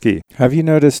hard, but it's key. Have you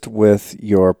noticed with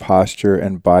your posture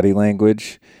and body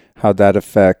language how that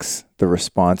affects the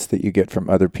response that you get from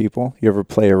other people? You ever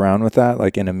play around with that,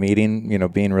 like in a meeting,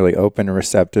 being really open and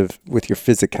receptive with your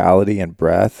physicality and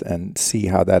breath, and see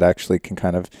how that actually can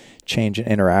kind of change an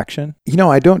interaction?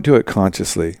 I don't do it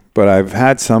consciously, but I've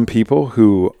had some people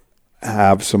who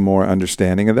have some more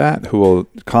understanding of that, who will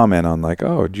comment on like,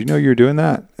 oh, do you know you're doing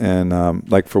that? And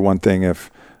like for one thing, if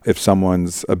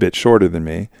someone's a bit shorter than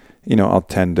me, I'll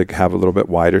tend to have a little bit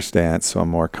wider stance, so I'm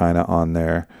more kind of on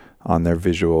their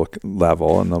visual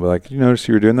level, and they'll be like, you notice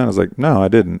you were doing that? I was like, no, I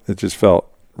didn't. It just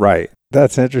felt right.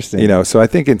 That's interesting. So I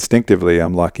think instinctively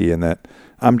I'm lucky in that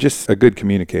I'm just a good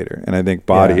communicator. And I think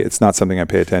body, it's not something I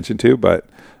pay attention to, but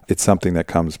it's something that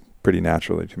comes pretty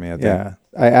naturally to me, I think. Yeah.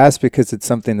 I asked because it's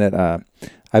something that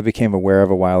I became aware of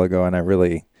a while ago, and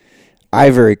I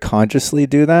very consciously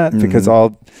do that because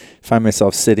I'll find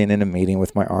myself sitting in a meeting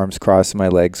with my arms crossed and my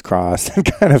legs crossed and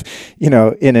kind of,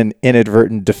 in an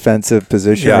inadvertent defensive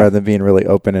position rather than being really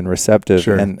open and receptive.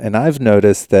 Sure. And I've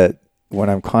noticed that when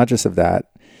I'm conscious of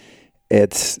that,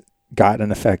 it's got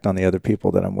an effect on the other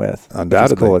people that I'm with.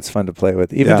 Undoubtedly. It's cool. It's fun to play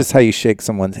with. Even just how you shake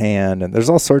someone's hand, and there's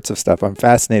all sorts of stuff. I'm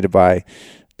fascinated by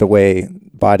the way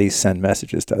bodies send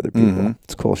messages to other people.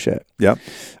 It's cool shit. Yep.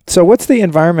 So what's the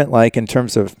environment like in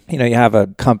terms of, you have a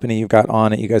company you've got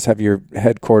on it, you guys have your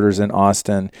headquarters in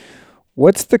Austin.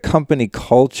 What's the company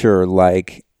culture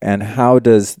like, and how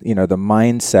does, the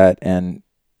mindset and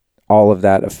all of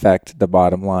that affect the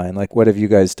bottom line? Like, what have you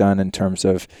guys done in terms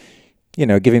of,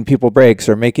 giving people breaks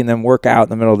or making them work out in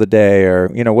the middle of the day, or,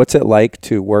 what's it like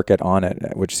to work at On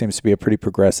It, which seems to be a pretty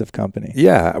progressive company?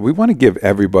 Yeah. We want to give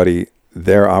everybody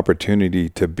their opportunity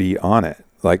to be on it.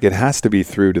 Like, it has to be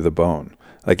through to the bone.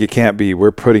 Like, it can't be,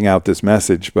 we're putting out this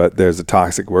message, but there's a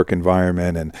toxic work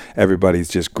environment and everybody's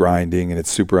just grinding and it's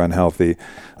super unhealthy.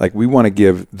 Like, we want to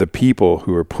give the people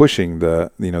who are pushing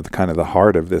the kind of the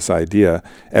heart of this idea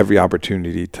every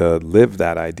opportunity to live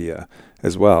that idea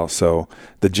as well. So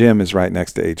the gym is right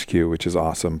next to HQ, which is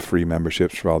awesome. Free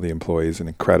memberships for all the employees and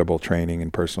incredible training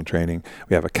and personal training.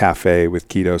 We have a cafe with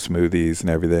keto smoothies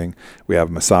and everything. We have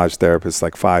massage therapists,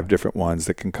 like 5 different ones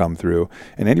that can come through,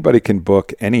 and anybody can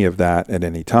book any of that at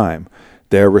any time.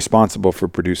 They're responsible for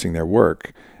producing their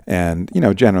work. And,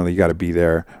 generally you got to be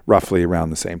there roughly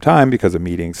around the same time because of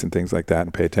meetings and things like that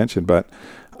and pay attention. But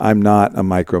I'm not a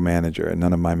micromanager, and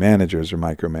none of my managers are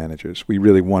micromanagers. We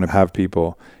really want to have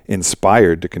people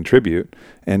inspired to contribute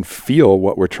and feel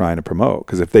what we're trying to promote.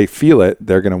 Because if they feel it,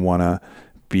 they're going to want to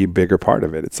be a bigger part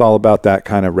of it. It's all about that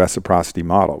kind of reciprocity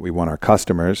model. We want our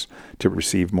customers to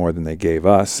receive more than they gave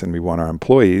us, and we want our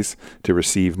employees to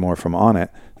receive more from On It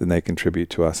than they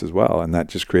contribute to us as well. And that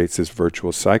just creates this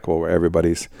virtuous cycle where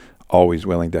everybody's always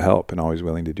willing to help and always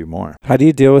willing to do more. How do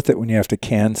you deal with it when you have to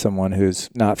can someone who's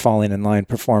not falling in line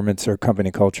performance or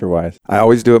company culture wise? I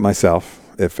always do it myself,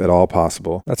 if at all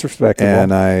possible. That's respectable.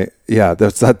 And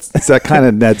that's that kind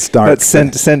of Ned Stark.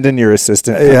 send in your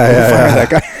assistant. Yeah.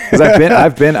 Because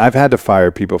I've had to fire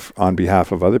people on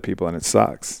behalf of other people, and it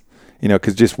sucks.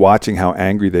 Because just watching how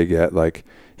angry they get, like,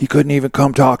 he couldn't even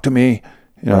come talk to me.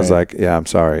 I was like, yeah, I'm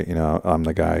sorry. I'm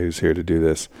the guy who's here to do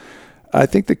this. I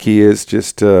think the key is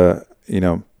just,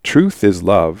 truth is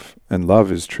love and love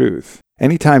is truth.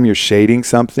 Anytime you're shading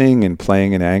something and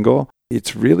playing an angle,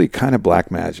 it's really kind of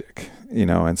black magic,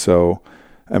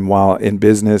 and while in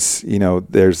business,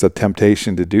 there's a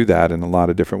temptation to do that in a lot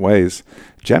of different ways.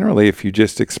 Generally, if you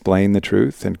just explain the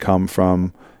truth and come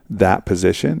from that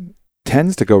position,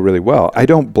 tends to go really well. I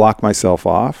don't block myself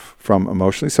off from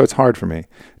emotionally, so it's hard for me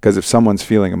because if someone's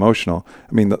feeling emotional,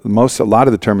 a lot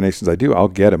of the terminations I do, I'll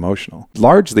get emotional,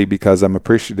 largely because I'm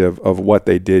appreciative of what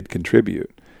they did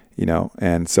contribute,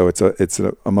 and so it's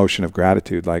an emotion of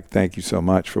gratitude. Like, thank you so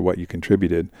much for what you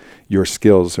contributed. Your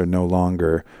skills are no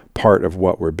longer part of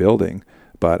what we're building,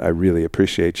 but I really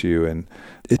appreciate you. And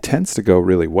it tends to go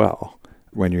really well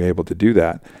when you're able to do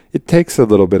that. It takes a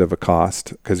little bit of a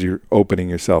cost because you're opening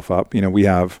yourself up.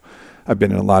 I've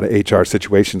been in a lot of HR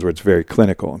situations where it's very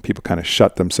clinical and people kind of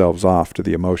shut themselves off to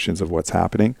the emotions of what's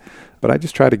happening. But I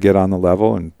just try to get on the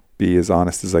level and be as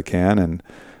honest as I can. And,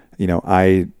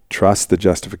 I trust the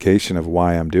justification of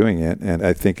why I'm doing it. And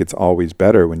I think it's always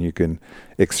better when you can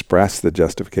express the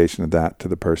justification of that to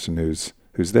the person who's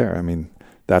there.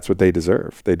 That's what they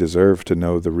deserve. They deserve to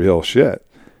know the real shit.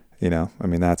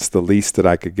 That's the least that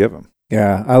I could give them.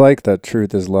 Yeah, I like that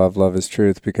truth is love, love is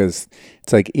truth, because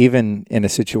it's like even in a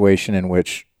situation in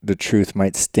which the truth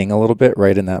might sting a little bit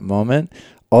right in that moment,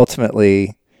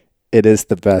 ultimately it is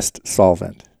the best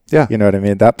solvent. Yeah. You know what I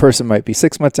mean? That person might be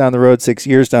 6 months down the road, 6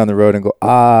 years down the road and go,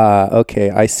 okay,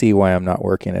 I see why I'm not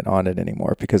working on it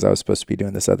anymore because I was supposed to be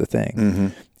doing this other thing. Mm-hmm.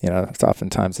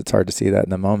 It's hard to see that in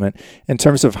the moment. In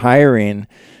terms of hiring,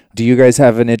 do you guys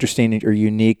have an interesting or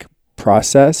unique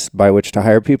process by which to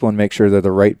hire people and make sure they're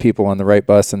the right people on the right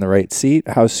bus in the right seat?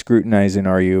 How scrutinizing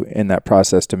are you in that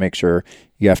process to make sure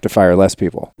you have to fire less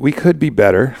people? We could be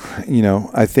better.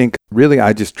 I think really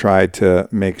I just try to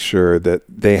make sure that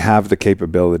they have the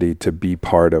capability to be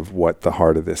part of what the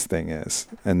heart of this thing is.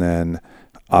 And then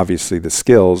obviously the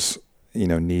skills,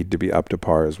 need to be up to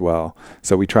par as well.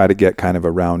 So we try to get kind of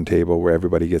a round table where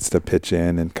everybody gets to pitch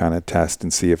in and kind of test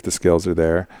and see if the skills are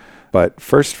there. But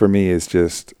first for me is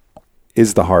just,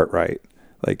 is the heart right?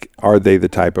 Like, are they the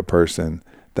type of person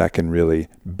that can really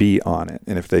be on it.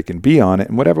 And if they can be on it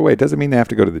in whatever way, it doesn't mean they have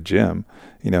to go to the gym,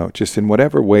 just in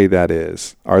whatever way that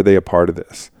is, are they a part of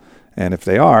this? And if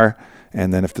they are,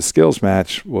 and then if the skills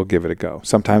match, we'll give it a go.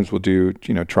 Sometimes we'll do,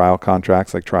 trial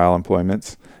contracts, like trial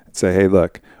employments, and say, hey,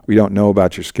 look, we don't know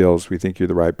about your skills. We think you're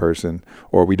the right person,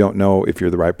 or we don't know if you're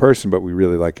the right person, but we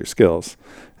really like your skills.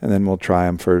 And then we'll try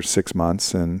them for 6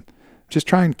 months and just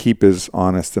try and keep as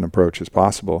honest an approach as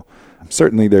possible.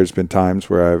 Certainly there's been times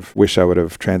where I've wish I would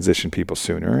have transitioned people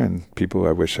sooner, and people who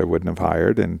I wish I wouldn't have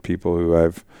hired, and people who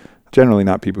I've generally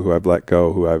not people who I've let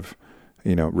go, who I've,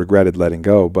 regretted letting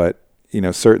go. But,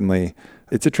 certainly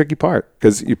it's a tricky part,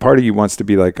 because part of you wants to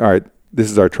be like, all right, this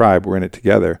is our tribe, we're in it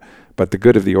together. But the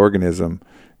good of the organism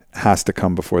has to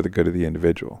come before the good of the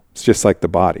individual. It's just like the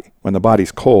body. When the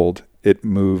body's cold, it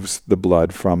moves the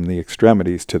blood from the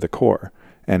extremities to the core.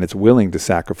 And it's willing to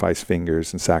sacrifice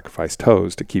fingers and sacrifice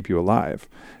toes to keep you alive.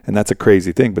 And that's a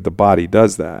crazy thing, but the body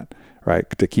does that, right?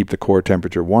 To keep the core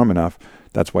temperature warm enough.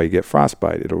 That's why you get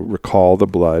frostbite. It'll recall the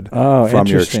blood from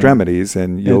your extremities,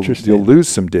 and you'll lose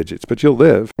some digits, but you'll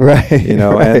live. Right. Right.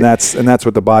 And that's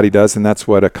what the body does, and that's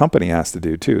what a company has to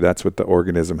do too. That's what the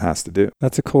organism has to do.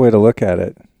 That's a cool way to look at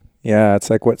it. Yeah, it's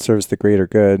like what serves the greater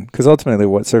good. Because ultimately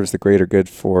what serves the greater good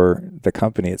for the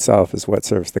company itself is what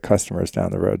serves the customers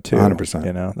down the road too.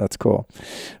 100%. That's cool.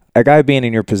 A guy being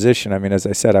in your position, as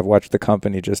I said, I've watched the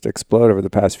company just explode over the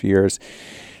past few years.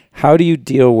 How do you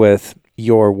deal with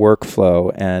your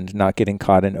workflow and not getting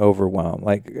caught in overwhelm?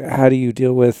 Like, how do you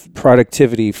deal with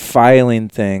productivity, filing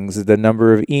things, the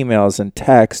number of emails and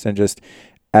text, and just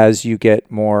as you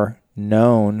get more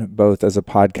known, both as a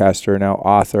podcaster, now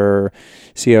author,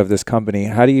 CEO of this company,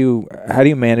 how do you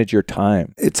manage your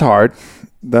time? It's hard.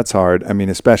 That's hard.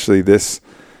 Especially this,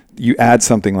 you add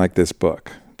something like this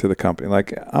book to the company.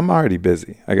 Like, I'm already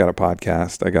busy. I got a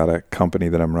podcast. I got a company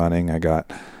that I'm running. I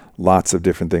got lots of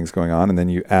different things going on. And then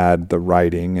you add the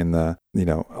writing and the,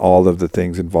 all of the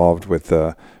things involved with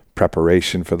the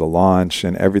preparation for the launch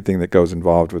and everything that goes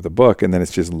involved with the book. And then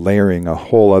it's just layering a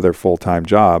whole other full-time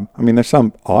job. There's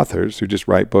some authors who just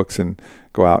write books and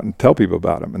go out and tell people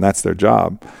about them, and that's their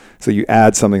job. So you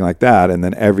add something like that, and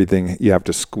then everything, you have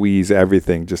to squeeze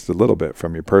everything just a little bit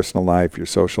from your personal life, your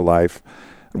social life.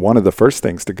 One of the first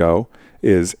things to go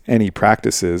is any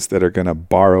practices that are going to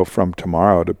borrow from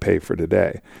tomorrow to pay for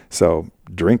today. So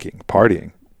drinking,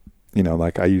 partying,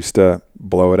 like I used to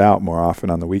blow it out more often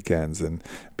on the weekends and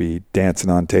be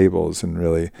dancing on tables and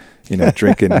really,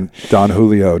 drinking Don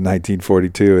Julio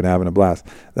 1942 and having a blast.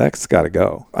 That's got to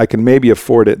go. I can maybe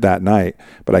afford it that night,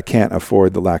 but I can't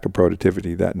afford the lack of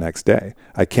productivity that next day.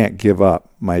 I can't give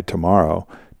up my tomorrow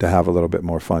to have a little bit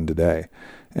more fun today.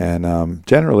 And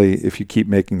generally, if you keep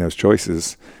making those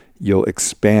choices, you'll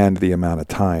expand the amount of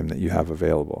time that you have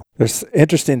available. There's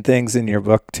interesting things in your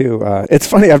book too. It's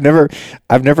funny. I've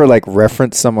never like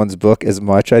referenced someone's book as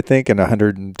much, I think, in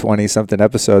 120 something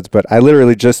episodes, but I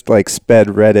literally just like speed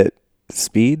read it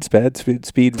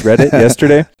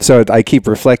yesterday. So I keep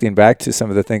reflecting back to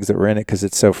some of the things that were in it because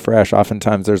it's so fresh.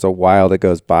 Oftentimes there's a while that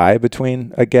goes by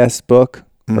between a guest book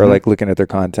or like looking at their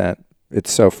content.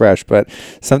 It's so fresh. But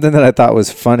something that I thought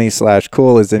was funny /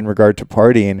 cool is in regard to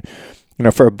partying.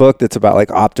 For a book that's about like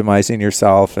optimizing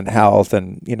yourself and health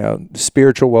and,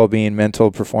 spiritual well-being,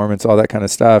 mental performance, all that kind of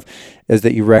stuff, is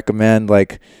that you recommend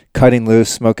like cutting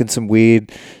loose, smoking some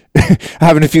weed,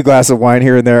 having a few glasses of wine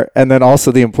here and there, and then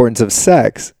also the importance of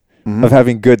sex, of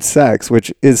having good sex,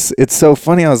 which it's so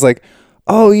funny. I was like,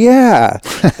 oh yeah,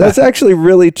 that's actually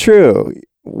really true.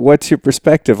 What's your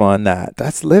perspective on that?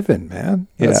 That's living, man.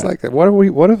 That's like,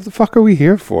 what the fuck are we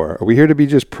here for? Are we here to be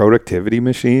just productivity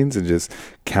machines and just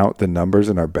count the numbers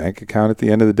in our bank account at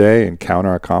the end of the day and count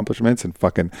our accomplishments and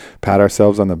fucking pat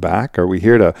ourselves on the back? Are we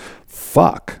here to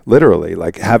fuck, literally,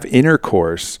 like have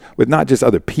intercourse with not just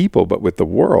other people, but with the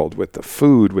world, with the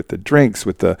food, with the drinks,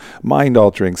 with the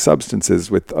mind-altering substances,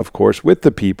 with, of course, with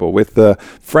the people, with the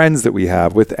friends that we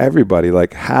have, with everybody,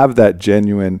 like have that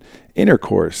genuine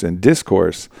intercourse and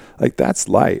discourse. Like that's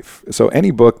life. So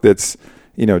any book that's,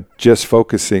 just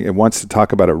focusing and wants to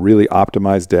talk about a really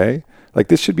optimized day, like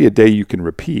this should be a day you can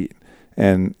repeat.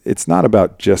 And it's not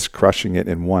about just crushing it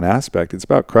in one aspect. It's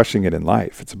about crushing it in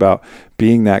life. It's about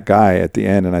being that guy at the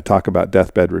end. And I talk about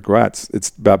deathbed regrets. It's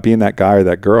about being that guy or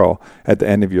that girl at the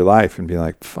end of your life and being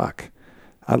like, fuck,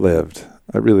 I lived.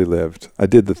 I really lived. I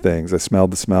did the things. I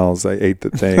smelled the smells. I ate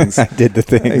the things. I did the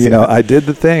things. I did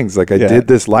the things. Like I did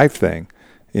this life thing,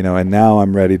 and now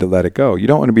I'm ready to let it go. You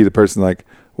don't want to be the person like,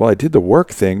 well, I did the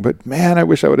work thing, but man, I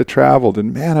wish I would have traveled,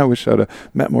 and man, I wish I would have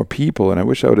met more people, and I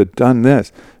wish I would have done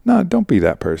this. No, don't be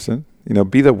that person.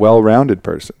 Be the well-rounded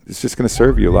person. It's just going to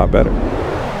serve you a lot better.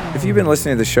 If you've been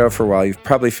listening to the show for a while, you've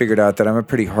probably figured out that I'm a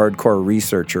pretty hardcore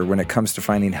researcher when it comes to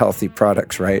finding healthy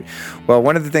products, right? Well,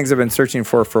 one of the things I've been searching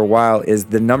for a while is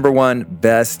the #1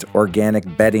 best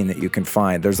organic bedding that you can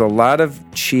find. There's a lot of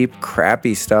cheap,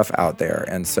 crappy stuff out there.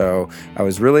 And so I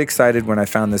was really excited when I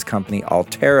found this company,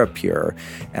 Pure,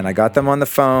 and I got them on the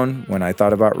phone when I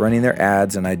thought about running their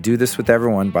ads. And I do this with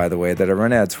everyone, by the way, that I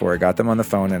run ads for. I got them on the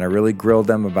phone and I really grilled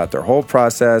them about their whole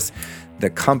process, the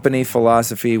company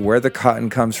philosophy, where the cotton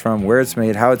comes from, where it's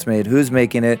made, how it's made, who's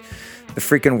making it, the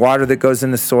freaking water that goes in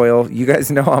the soil. You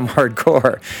guys know I'm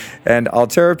hardcore. And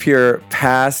Pure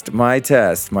passed my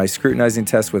test, my scrutinizing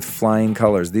test with flying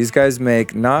colors. These guys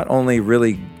make not only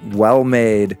really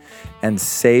well-made and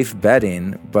safe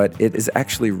bedding, but it is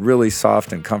actually really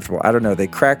soft and comfortable. I don't know, they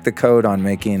cracked the code on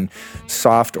making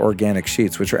soft organic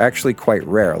sheets, which are actually quite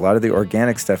rare. A lot of the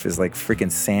organic stuff is like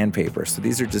freaking sandpaper. So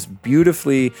these are just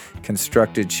beautifully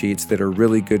constructed sheets that are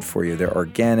really good for you. They're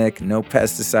organic, no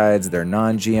pesticides, they're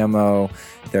non-GMO,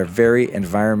 they're very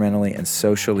environmentally and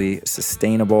socially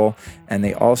sustainable, and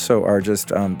they also are just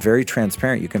very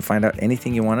transparent. You can find out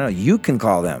anything you want to know. You can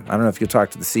call them. I don't know if you'll talk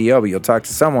to the CEO, but you'll talk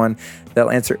to someone. They'll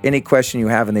answer any question you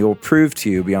have, and they will prove to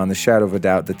you beyond the shadow of a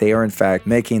doubt that they are, in fact,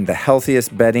 making the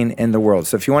healthiest bedding in the world.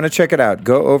 So if you want to check it out,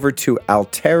 go over to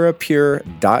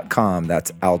alterapure.com.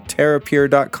 That's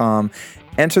alterapure.com.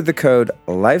 Enter the code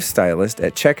LifeStylist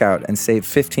at checkout and save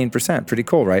 15%. Pretty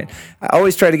cool, right? I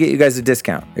always try to get you guys a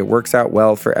discount. It works out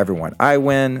well for everyone. I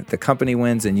win, the company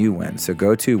wins, and you win. So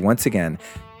go to, once again,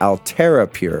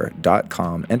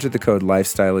 alterapure.com. Enter the code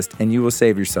LifeStylist, and you will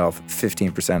save yourself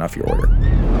 15% off your order.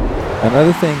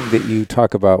 Another thing that you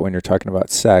talk about when you're talking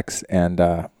about sex, and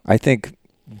I think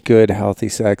good, healthy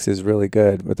sex is really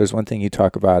good, but there's one thing you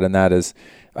talk about, and that is,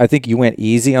 I think you went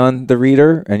easy on the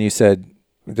reader, and you said,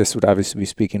 this would obviously be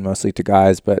speaking mostly to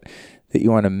guys, but that you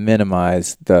want to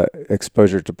minimize the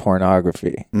exposure to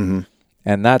pornography. Mm-hmm.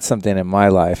 And that's something in my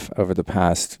life over the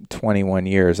past 21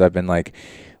 years, I've been like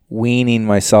weaning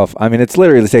myself. I mean, it's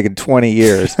literally taken 20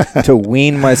 years to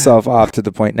wean myself off to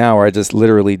the point now where I just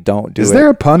literally don't do it. Is there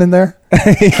a pun in there?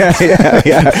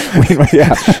 yeah.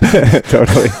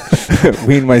 Totally.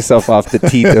 Wean myself off the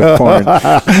teeth of porn.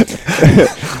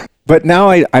 But now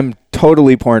I'm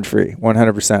totally porn free,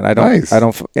 100%. I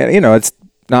don't, it's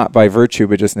not by virtue,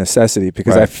 but just necessity,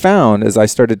 because I found as I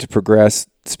started to progress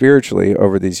spiritually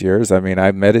over these years, I mean,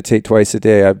 I meditate twice a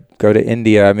day. I go to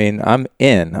India. I mean, I'm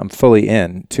fully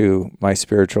in to my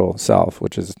spiritual self,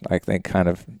 which is, I think, kind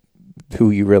of who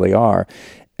you really are.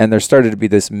 And there started to be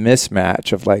this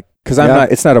mismatch of like, because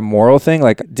it's not a moral thing.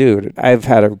 Like, dude, I've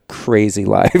had a crazy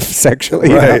life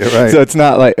sexually. Right. So it's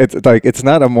not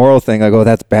a moral thing. Like, oh,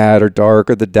 that's bad or dark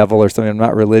or the devil or something. I'm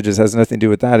not religious. It has nothing to do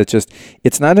with that.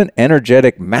 It's not an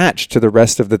energetic match to the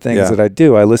rest of the things that I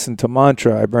do. I listen to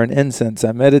mantra. I burn incense.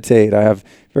 I meditate. I have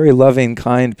very loving,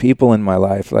 kind people in my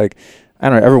life. Like, I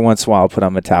don't know, every once in a while I'll put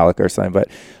on Metallica or something, but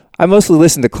I mostly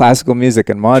listen to classical music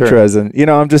and mantras, and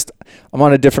I'm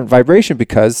on a different vibration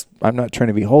because I'm not trying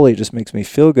to be holy. It just makes me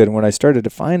feel good. And what I started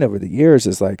to find over the years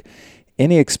is like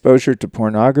any exposure to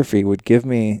pornography would give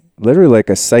me literally like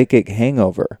a psychic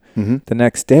hangover. Mm-hmm. The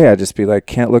next day I'd just be like,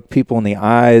 can't look people in the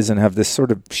eyes and have this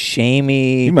sort of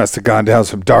shamey. You must have gone down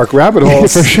some dark rabbit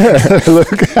holes. For sure.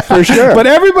 For sure. But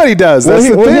everybody does. That's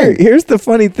the thing. Here's the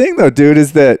funny thing though, dude,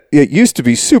 is that it used to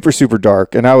be super, super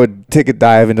dark, and I would take a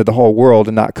dive into the whole world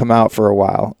and not come out for a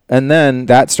while. And then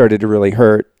that started to really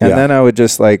hurt. And then I would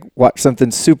just like watch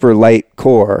something super light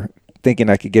core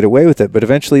thinking I could get away with it. But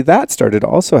eventually that started to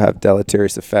also have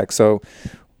deleterious effects. So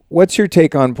what's your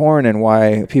take on porn and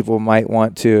why people might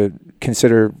want to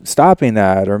consider stopping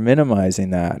that or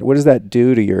minimizing that? What does that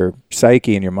do to your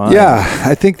psyche and your mind? Yeah,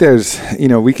 I think there's,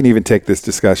 we can even take this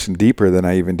discussion deeper than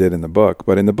I even did in the book.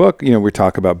 But in the book, we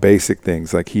talk about basic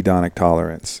things like hedonic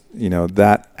tolerance,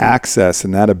 that access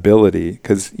and that ability,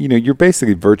 because, you're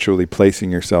basically virtually placing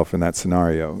yourself in that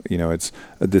scenario. It's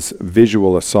this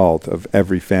visual assault of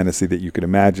every fantasy that you could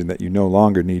imagine that you no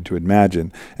longer need to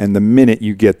imagine. And the minute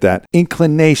you get that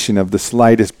inclination of the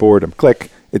slightest boredom,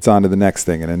 click, it's on to the next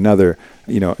thing, and another,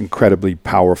 incredibly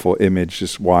powerful image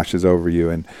just washes over you.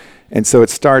 And so it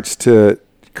starts to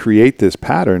create this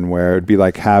pattern where it'd be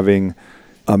like having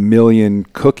a million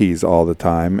cookies all the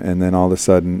time, and then all of a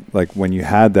sudden, like when you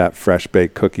had that fresh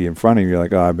baked cookie in front of you, you're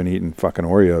like, oh, I've been eating fucking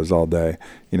Oreos all day.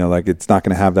 Like it's not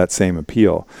going to have that same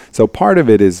appeal. So part of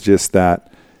it is just that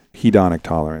hedonic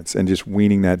tolerance and just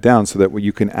weaning that down so that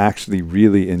you can actually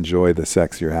really enjoy the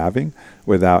sex you're having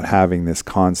without having this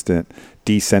constant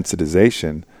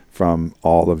desensitization from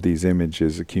all of these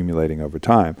images accumulating over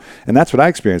time. And that's what I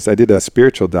experienced. I did a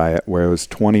spiritual diet where it was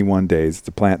 21 days, it's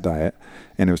a plant diet,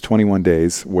 and it was 21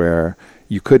 days where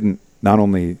you couldn't not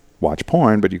only watch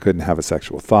porn, but you couldn't have a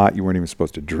sexual thought. You weren't even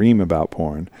supposed to dream about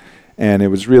porn. And it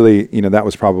was really, that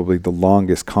was probably the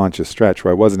longest conscious stretch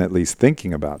where I wasn't at least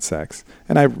thinking about sex.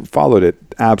 And I followed it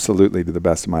absolutely to the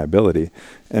best of my ability.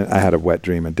 And I had a wet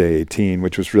dream at day 18,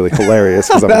 which was really hilarious.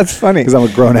 That's funny. Because I'm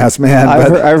a grown-ass man.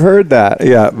 I've heard that.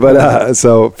 Yeah, but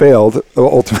so failed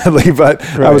ultimately. But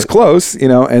right. I was close,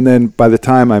 and then by the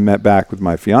time I met back with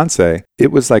my fiance,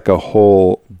 it was like a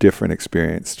whole different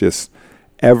experience. Just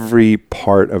every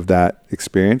part of that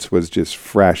experience was just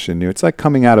fresh and new. It's like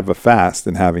coming out of a fast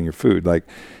and having your food. Like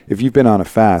if you've been on a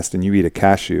fast and you eat a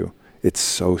cashew, it's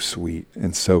so sweet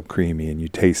and so creamy and you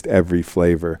taste every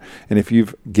flavor. And if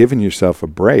you've given yourself a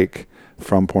break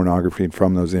from pornography and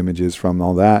from those images, from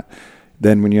all that,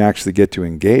 then when you actually get to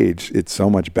engage, it's so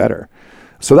much better.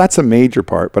 So that's a major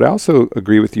part. But I also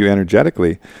agree with you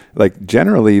energetically. Like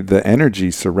generally the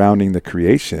energy surrounding the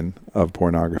creation of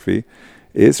pornography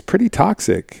is pretty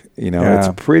toxic.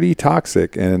 It's pretty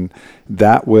toxic. And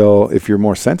that will, if you're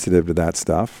more sensitive to that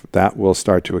stuff, that will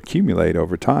start to accumulate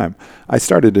over time. I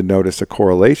started to notice a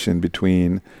correlation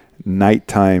between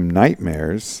nighttime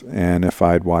nightmares and if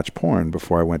I'd watch porn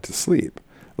before I went to sleep.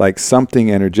 Like something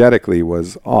energetically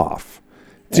was off.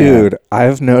 Dude,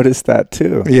 I've noticed that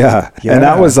too. Yeah. And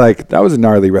that was a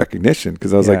gnarly recognition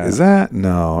because I was like, is that?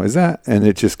 No. Is that? And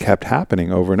it just kept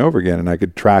happening over and over again. And I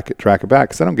could track it back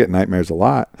because I don't get nightmares a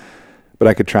lot, but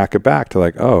I could track it back to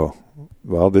like, oh,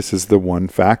 well, this is the one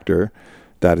factor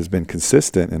that has been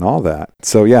consistent in all that.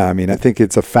 So yeah, I think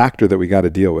it's a factor that we got to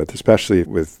deal with, especially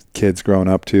with kids growing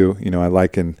up too. I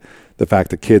liken the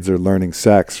fact that kids are learning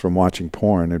sex from watching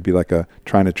porn. It'd be like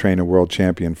trying to train a world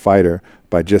champion fighter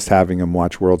by just having them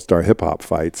watch World Star hip hop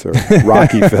fights or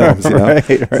Rocky films. Right.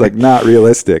 It's like not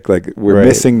realistic. Like we're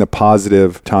missing the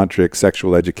positive tantric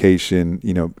sexual education,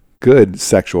 good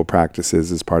sexual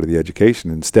practices as part of the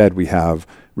education. Instead, we have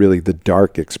really the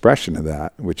dark expression of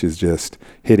that, which is just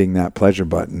hitting that pleasure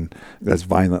button as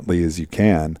violently as you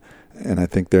can. And I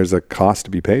think there's a cost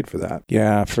to be paid for that.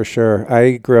 Yeah, for sure.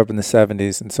 I grew up in the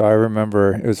 70s, and so I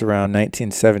remember it was around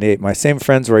 1978. My same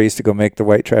friends where I used to go make the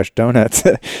white trash donuts,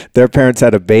 their parents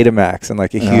had a Betamax and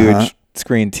like a huge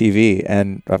screen TV.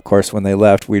 And of course, when they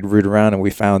left, we'd root around and we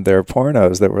found their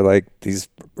pornos that were like these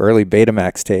early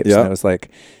Betamax tapes. Yep. And it was like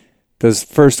those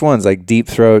first ones, like Deep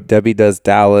Throat, Debbie Does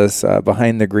Dallas,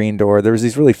 Behind the Green Door. There was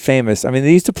these really famous,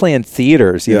 they used to play in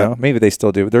theaters, you know, maybe they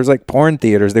still do, but there was like porn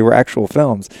theaters. They were actual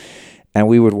films. And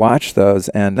we would watch those,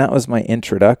 and that was my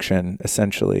introduction,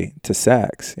 essentially, to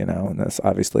sex, and that's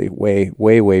obviously way,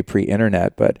 way, way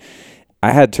pre-internet, but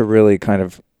I had to really I'm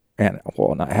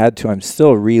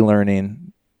still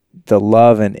relearning the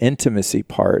love and intimacy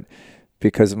part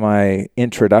because my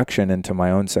introduction into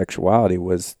my own sexuality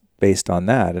was based on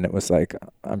that, and it was like,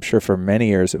 I'm sure for many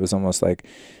years, it was almost like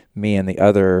me and the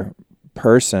other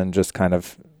person just kind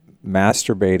of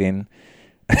masturbating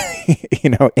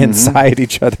inside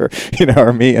each other,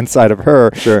 or me inside of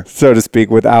her, so to speak,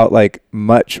 without like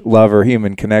much love or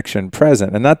human connection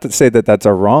present. And not to say that that's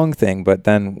a wrong thing, but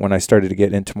then when I started to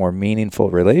get into more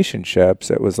meaningful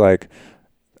relationships, it was like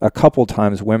a couple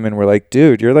times women were like,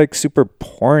 dude, you're like super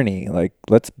porny. Like,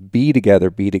 let's be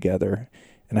together.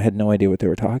 And I had no idea what they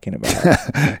were talking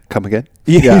about. Come again?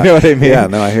 Yeah. You know what I mean? Yeah,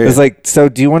 no, I hear you. It was like, so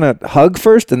do you want to hug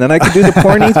first and then I could do the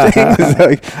porny thing?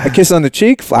 Like, a kiss on the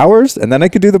cheek, flowers, and then I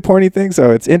could do the porny thing.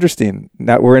 So it's interesting.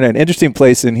 Now we're in an interesting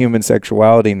place in human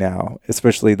sexuality now,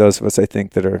 especially those of us, I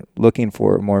think, that are looking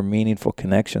for more meaningful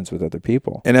connections with other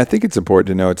people. And I think it's important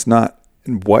to know it's not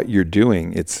what you're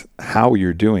doing, it's how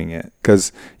you're doing it.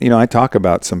 Because, I talk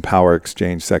about some power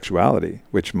exchange sexuality,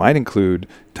 which might include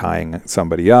tying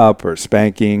somebody up or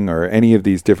spanking or any of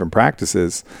these different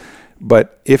practices.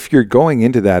 But if you're going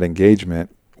into that engagement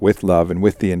with love and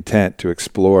with the intent to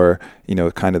explore,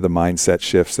 kind of the mindset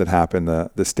shifts that happen,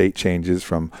 the state changes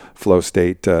from flow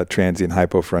state to transient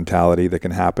hypofrontality that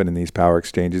can happen in these power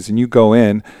exchanges. And you go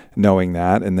in knowing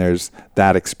that, and there's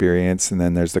that experience, and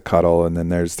then there's the cuddle, and then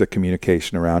there's the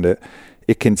communication around it.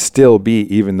 It can still be,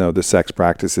 even though the sex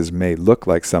practices may look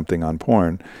like something on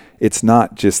porn, it's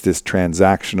not just this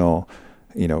transactional,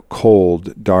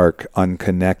 cold, dark,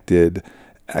 unconnected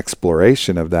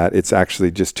exploration of that. It's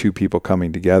actually just two people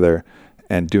coming together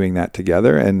and doing that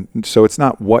together. And so it's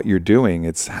not what you're doing,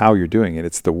 it's how you're doing it.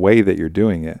 It's the way that you're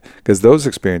doing it. Because those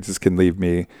experiences can leave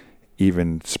me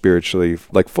even spiritually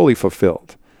like fully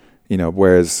fulfilled.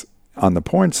 Whereas on the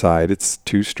porn side, it's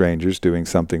two strangers doing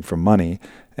something for money,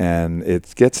 and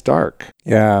it gets dark.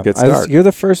 Yeah. You're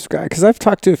the first guy, because I've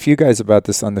talked to a few guys about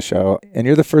this on the show, and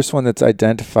you're the first one that's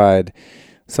identified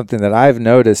something that I've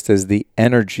noticed as the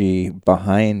energy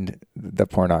behind the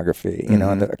pornography, you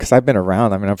know, because I've been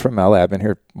around. I mean, I'm from LA. I've been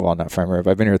here, well, not from here,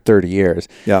 but I've been here 30 years.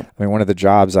 Yeah. I mean, one of the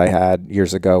jobs I had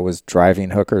years ago was driving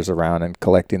hookers around and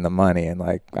collecting the money. And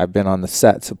like, I've been on the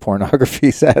sets of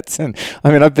pornography sets. And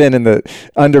I mean, I've been in the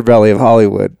underbelly of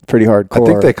Hollywood pretty hardcore. I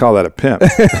think they call that a pimp.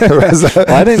 Well,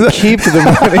 I didn't keep the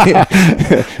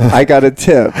money. I got a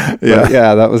tip. But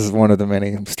yeah, that was one of the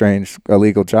many strange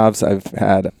illegal jobs I've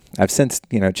had. I've since,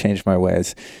 you know, changed my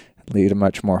ways, lead a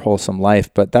much more wholesome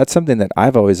life. But that's something that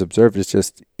I've always observed is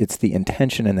just, it's the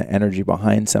intention and the energy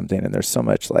behind something. And there's so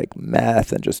much like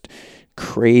meth and just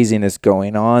craziness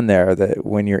going on there that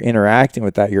when you're interacting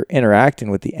with that, you're interacting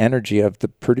with the energy of the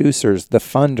producers, the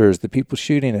funders, the people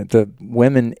shooting it, the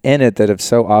women in it that have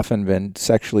so often been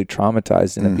sexually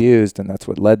traumatized and abused. And that's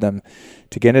what led them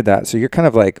to get into that. So you're kind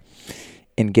of like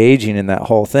engaging in that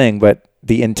whole thing. But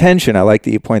the intention, I like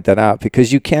that you point that out,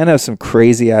 because you can have some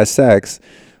crazy ass sex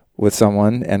with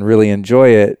someone and really enjoy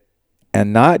it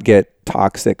and not get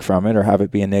toxic from it or have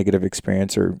it be a negative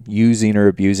experience or using or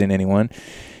abusing anyone.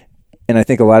 And I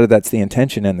think a lot of that's the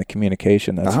intention and the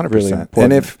communication. That's 100%. Really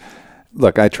important. And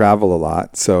look, I travel a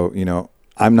lot, so, you know,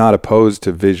 I'm not opposed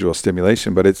to visual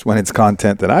stimulation, but it's when it's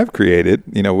content that I've created,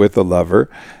 you know, with a lover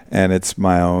and it's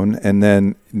my own. And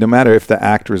then no matter if the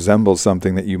act resembles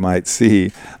something that you might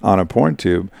see on a porn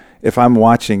tube, if I'm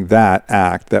watching that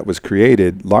act that was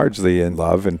created largely in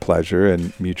love and pleasure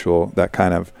and mutual, that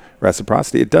kind of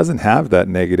reciprocity, it doesn't have that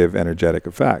negative energetic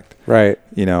effect. Right.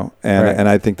 You know, and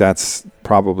I think that's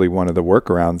probably one of the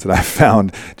workarounds that I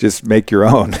found. Just make your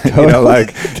own. You know,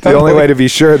 like the only way to be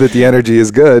sure that the energy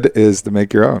is good is to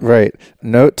make your own. Right.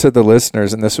 Note to the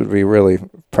listeners, and this would be really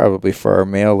probably for our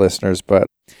male listeners, but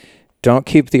don't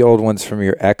keep the old ones from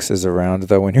your exes around,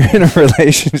 though, when you're in a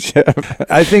relationship.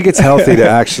 I think it's healthy to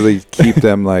actually keep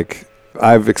them, like,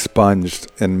 I've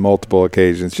expunged in multiple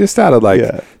occasions, just out of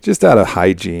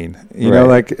hygiene. You know,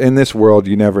 like in this world,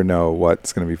 you never know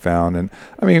what's going to be found. And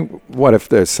I mean, what if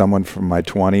there's someone from my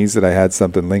 20s that I had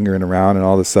something lingering around and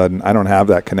all of a sudden I don't have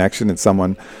that connection and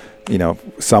someone, you know,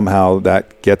 somehow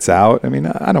that gets out? I mean,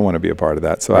 I don't want to be a part of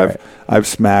that. So I've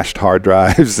smashed hard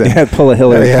drives. And, pull a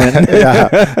Hillary Clinton.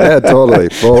 Yeah, totally.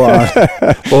 Full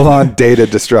on data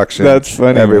destruction. That's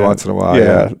funny. Every once in a while.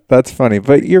 Yeah, that's funny.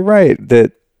 But you're right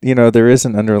that, you know, there is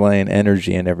an underlying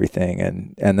energy in everything,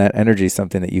 and that energy is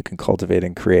something that you can cultivate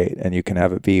and create, and you can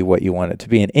have it be what you want it to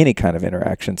be in any kind of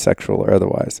interaction, sexual or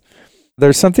otherwise.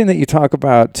 There's something that you talk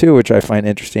about too, which I find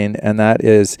interesting, and that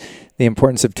is the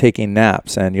importance of taking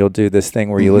naps. And you'll do this thing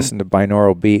where you listen to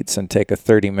binaural beats and take a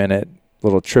 30-minute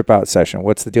little trip out session.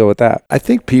 What's the deal with that? I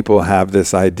think people have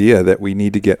this idea that we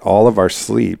need to get all of our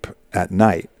sleep at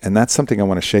night. And that's something I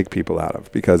want to shake people out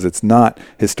of, because it's not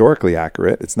historically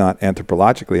accurate. It's not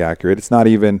anthropologically accurate. It's not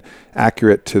even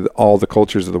accurate to all the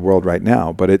cultures of the world right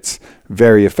now, but it's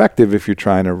very effective if you're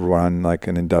trying to run like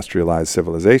an industrialized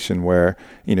civilization where,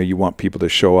 you know, you want people to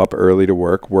show up early to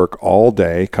work all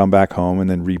day, come back home, and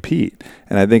then repeat.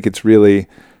 And I think it's really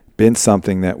been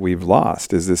something that we've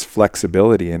lost, is this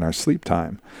flexibility in our sleep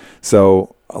time.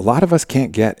 So a lot of us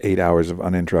can't get 8 hours of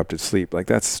uninterrupted sleep. Like,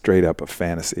 that's straight up a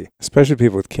fantasy. Especially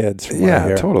people with kids.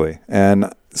 Yeah, totally.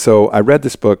 And so I read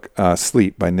this book,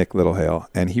 Sleep, by Nick Littlehale,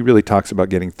 and he really talks about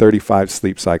getting 35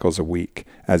 sleep cycles a week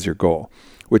as your goal,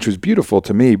 which was beautiful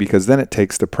to me because then it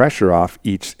takes the pressure off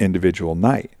each individual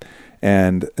night.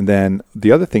 And then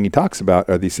the other thing he talks about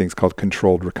are these things called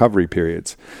controlled recovery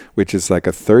periods, which is like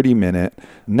a 30-minute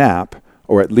nap,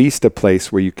 or at least a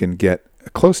place where you can get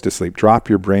close to sleep, drop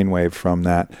your brainwave from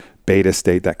that beta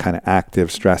state, that kind of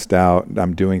active, stressed out,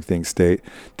 I'm doing things state,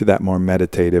 to that more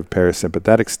meditative,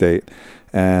 parasympathetic state.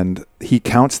 And he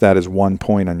counts that as 1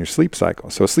 point on your sleep cycle.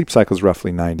 So a sleep cycle is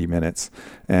roughly 90 minutes.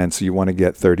 And so you want to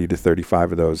get 30 to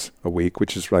 35 of those a week,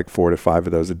 which is like 4 to 5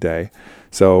 of those a day.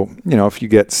 So, you know, if you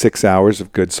get 6 hours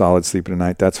of good solid sleep in a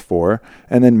night, that's 4.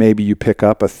 And then maybe you pick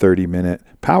up a 30-minute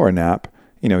power nap.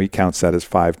 You know, he counts that as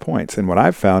 5 points. And what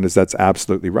I've found is that's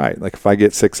absolutely right. Like, if I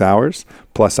get 6 hours,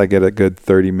 plus I get a good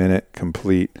 30-minute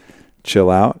complete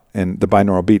chill out, and the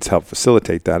binaural beats help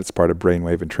facilitate that. It's part of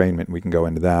brainwave entrainment. We can go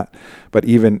into that. But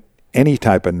even any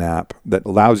type of nap that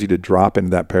allows you to drop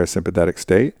into that parasympathetic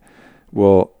state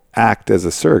will act as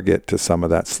a surrogate to some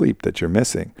of that sleep that you're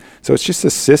missing. So it's just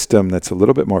a system that's a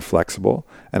little bit more flexible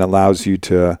and allows you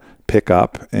to pick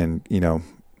up and, you know,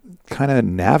 kind of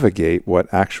navigate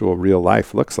what actual real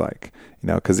life looks like, you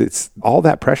know, because it's all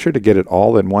that pressure to get it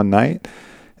all in one night.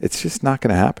 It's just not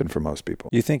going to happen for most people.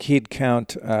 You think he'd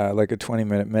count like a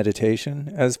 20-minute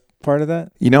meditation as part of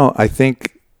that? You know, I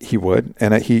think He would.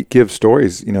 And he gives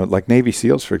stories, like Navy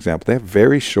SEALs, for example, they have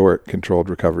very short controlled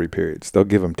recovery periods. They'll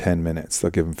give them 10 minutes,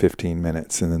 they'll give them 15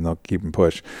 minutes, and then they'll keep them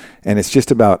push. And it's just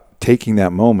about taking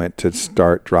that moment to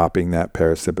start dropping that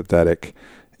parasympathetic,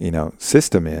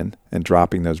 system in and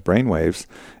dropping those brain waves,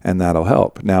 and that'll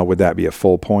help. Now, would that be a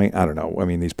full point? I don't know. I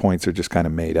mean, these points are just kind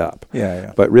of made up.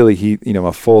 Yeah. But really,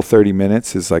 a full 30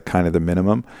 minutes is like kind of the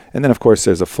minimum. And then, of course,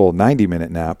 there's a full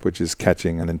 90-minute nap, which is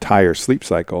catching an entire sleep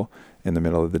cycle in the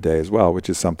middle of the day as well, which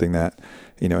is something that,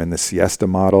 in the siesta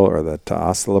model or the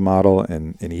ta'asala model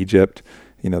in Egypt,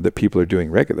 that people are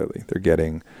doing regularly. They're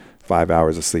getting 5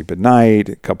 hours of sleep at night,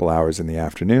 a couple hours in the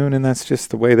afternoon, and that's just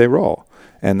the way they roll.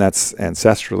 And that's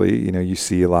ancestrally, you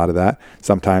see a lot of that.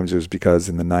 Sometimes it was because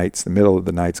in the middle of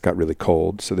the nights got really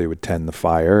cold, so they would tend the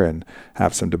fire and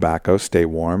have some tobacco, stay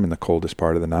warm in the coldest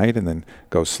part of the night, and then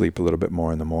go sleep a little bit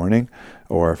more in the morning.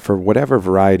 Or for whatever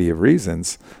variety of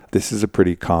reasons, this is a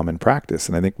pretty common practice,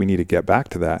 and I think we need to get back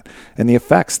to that. And the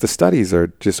effects, the studies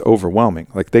are just overwhelming.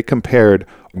 Like they compared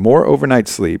more overnight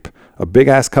sleep, a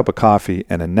big-ass cup of coffee,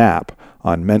 and a nap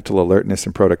on mental alertness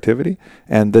and productivity,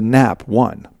 and the nap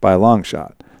won by a long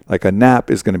shot. Like a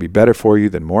nap is going to be better for you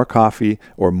than more coffee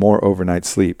or more overnight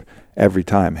sleep every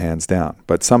time, hands down.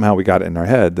 But somehow we got it in our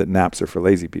head that naps are for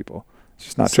lazy people. It's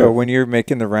just not true. So when you're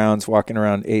making the rounds, walking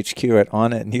around HQ at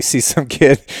On It, and you see some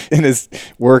kid in his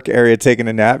work area taking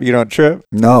a nap, you don't trip?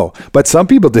 No, but some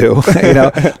people do. We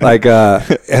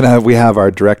have our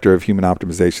director of human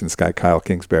optimization, this guy Kyle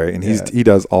Kingsbury, and he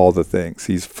does all the things.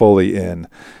 He's fully in.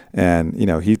 And,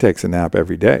 he takes a nap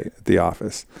every day at the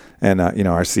office. And,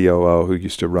 our COO, who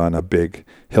used to run a big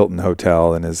Hilton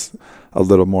hotel and is a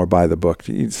little more by the book,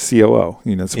 he's COO,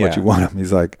 that's what you want him.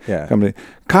 He's like,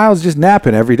 Kyle's just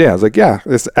napping every day. I was like,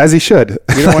 as he should.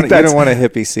 You don't want a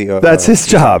hippie COO. That's his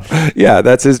job. Yeah,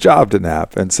 that's his job to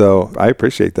nap. And so I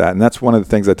appreciate that. And that's one of the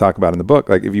things I talk about in the book.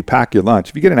 Like if you pack your lunch,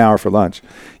 if you get an hour for lunch,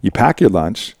 you pack your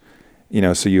lunch,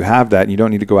 so you have that and you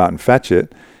don't need to go out and fetch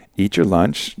it. Eat your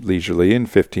lunch leisurely in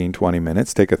 15, 20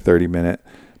 minutes. Take a 30-minute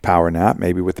power nap,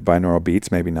 maybe with the binaural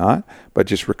beats, maybe not, but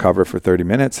just recover for 30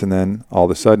 minutes. And then all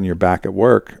of a sudden you're back at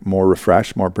work, more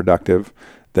refreshed, more productive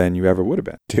than you ever would have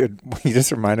been. Dude, you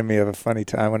just reminded me of a funny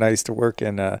time when I used to work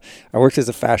I worked as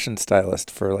a fashion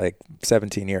stylist for like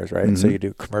 17 years, right? Mm-hmm. So you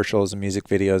do commercials and music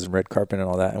videos and red carpet and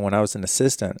all that. And when I was an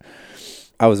assistant,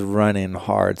 I was running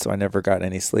hard, so I never got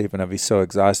any sleep, and I'd be so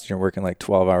exhausted. You're working like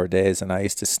 12-hour days, and I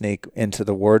used to sneak into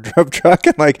the wardrobe truck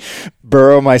and like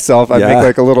burrow myself. I'd make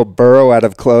like a little burrow out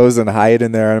of clothes and hide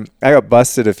in there. And I got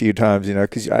busted a few times,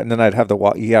 and then I'd have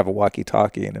you have a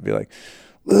walkie-talkie, and it'd be like,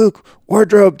 Luke,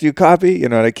 wardrobe, do you copy?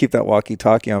 And I'd keep that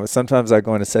walkie-talkie on. But sometimes I'd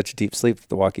go into such a deep sleep that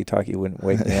the walkie-talkie wouldn't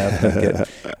wake me up.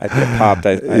 I'd get popped.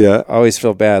 I always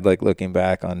feel bad, like looking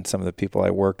back on some of the people I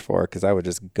worked for, because I would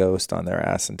just ghost on their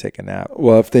ass and take a nap.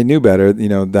 Well, if they knew better,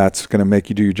 that's going to make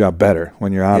you do your job better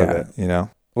when you're out of it,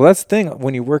 Well, that's the thing.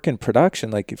 When you work in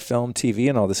production, like film, TV,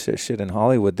 and all this shit in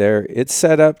Hollywood, it's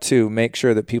set up to make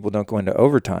sure that people don't go into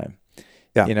overtime.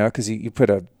 Yeah. Because you put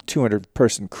a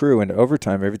 200-person crew into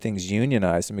overtime, everything's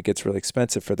unionized, and it gets really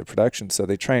expensive for the production. So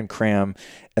they try and cram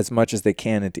as much as they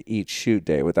can into each shoot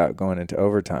day without going into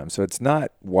overtime. So it's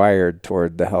not wired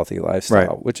toward the healthy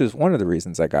lifestyle, which is one of the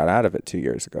reasons I got out of it 2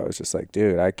 years ago. It's just like,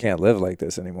 dude, I can't live like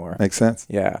this anymore. Makes sense.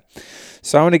 Yeah.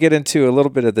 So I want to get into a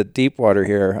little bit of the deep water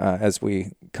here as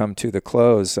we come to the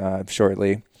close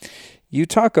shortly. You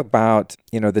talk about,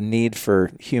 the need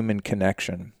for human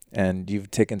connection. And you've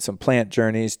taken some plant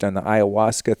journeys, done the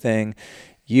ayahuasca thing.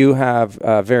 You have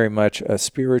very much a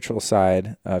spiritual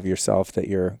side of yourself that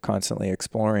you're constantly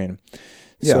exploring.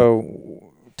 Yeah.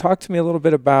 So talk to me a little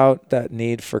bit about that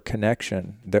need for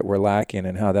connection that we're lacking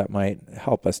and how that might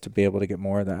help us to be able to get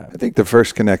more of that. I think the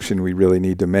first connection we really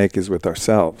need to make is with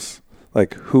ourselves,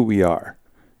 like who we are.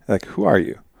 Like, who are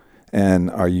you?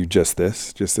 And are you just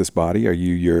this body? Are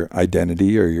you your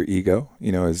identity or your ego?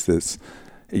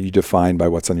 Are you defined by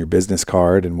what's on your business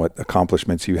card and what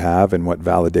accomplishments you have and what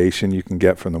validation you can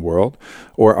get from the world?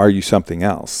 Or are you something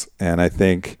else? And I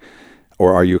think,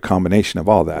 or are you a combination of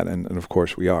all that? And of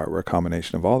course we're a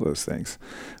combination of all those things.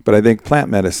 But I think plant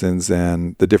medicines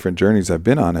and the different journeys I've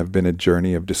been on have been a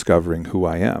journey of discovering who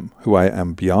I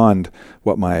am beyond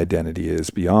what my identity is,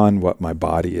 beyond what my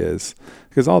body is,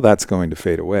 because all that's going to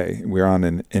fade away. We're on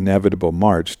an inevitable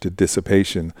march to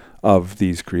dissipation of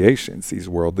these creations, these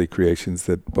worldly creations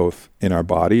that both in our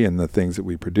body and the things that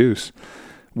we produce.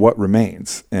 what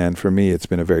remains? And for me, it's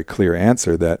been a very clear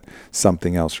answer that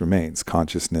something else remains.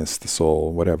 Consciousness, the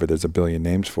soul, whatever. There's a billion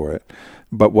names for it.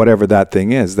 But whatever that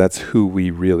thing is, that's who we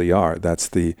really are. That's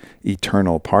the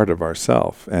eternal part of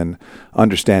ourself. And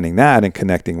understanding that and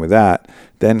connecting with that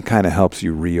then kind of helps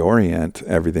you reorient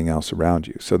everything else around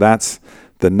you. So that's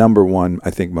the number one, I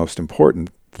think, most important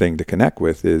thing to connect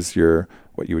with is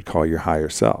what you would call your higher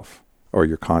self or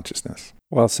your consciousness.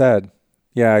 Well said.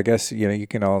 Yeah, I guess, you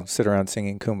can all sit around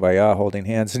singing Kumbaya, holding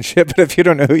hands and shit, but if you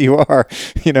don't know who you are,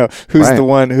 who's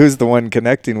Right. who's the one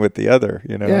connecting with the other,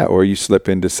 Yeah, or you slip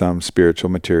into some spiritual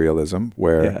materialism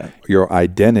where your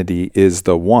identity is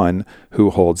the one who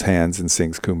holds hands and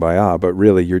sings Kumbaya, but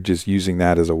really you're just using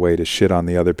that as a way to shit on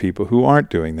the other people who aren't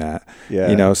doing that.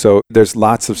 Yeah. So there's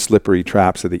lots of slippery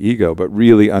traps of the ego, but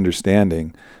really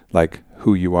understanding like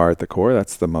who you are at the core,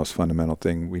 that's the most fundamental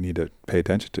thing we need to pay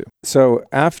attention to. So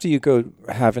after you go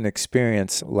have an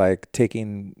experience like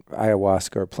taking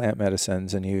ayahuasca or plant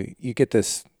medicines and you get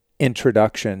this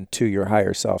introduction to your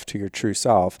higher self, to your true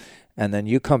self, and then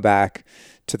you come back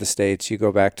to the States, you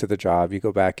go back to the job, you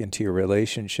go back into your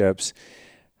relationships,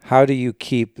 how do you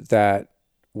keep that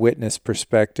witness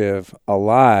perspective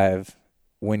alive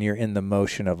when you're in the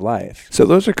motion of life? So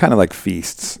those are kind of like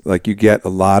feasts. Like you get a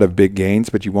lot of big gains,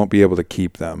 but you won't be able to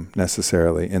keep them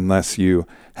necessarily unless you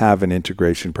have an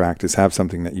integration practice, have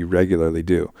something that you regularly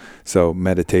do. So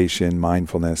meditation,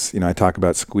 mindfulness, I talk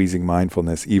about squeezing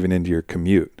mindfulness even into your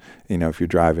commute. If you're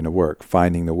driving to work,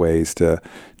 finding the ways to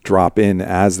drop in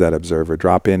as that observer,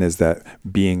 drop in as that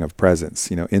being of presence,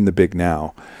 in the big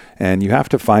now. And you have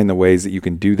to find the ways that you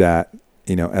can do that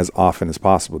as often as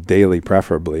possible, daily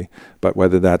preferably, but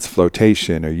whether that's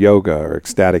flotation or yoga or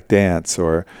ecstatic dance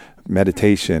or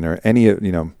meditation or any,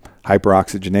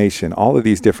 hyperoxygenation, all of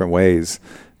these different ways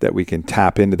that we can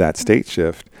tap into that state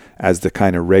shift as the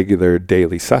kind of regular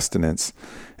daily sustenance.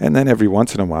 And then every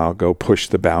once in a while, go push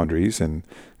the boundaries and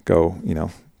go,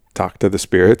 talk to the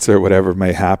spirits or whatever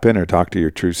may happen, or talk to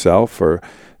your true self, or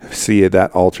see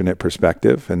that alternate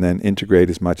perspective, and then integrate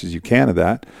as much as you can of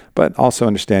that. But also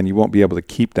understand you won't be able to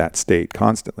keep that state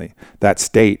constantly. That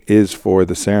state is for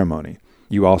the ceremony.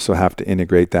 You also have to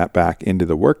integrate that back into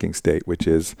the working state, which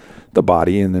is the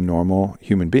body and the normal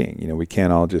human being. We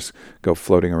can't all just go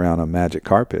floating around on magic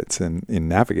carpets and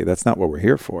navigate. That's not what we're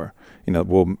here for.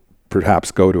 We'll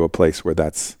perhaps go to a place where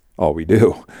that's all we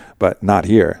do, but not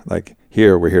here. Like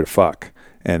here, we're here to fuck.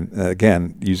 And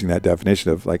again, using that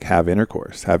definition of like have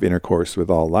intercourse with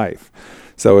all life.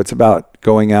 So it's about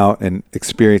going out and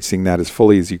experiencing that as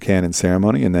fully as you can in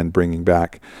ceremony, and then bringing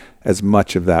back as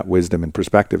much of that wisdom and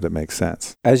perspective that makes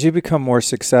sense. As you become more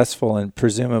successful and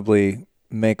presumably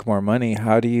make more money,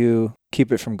 how do you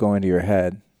keep it from going to your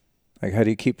head? Like, how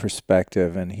do you keep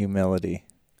perspective and humility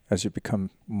as you become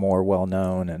more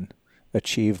well-known and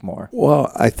achieve more?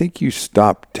 Well, I think you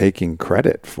stop taking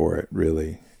credit for it,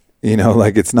 really.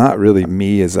 Like it's not really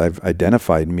me as I've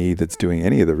identified me that's doing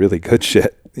any of the really good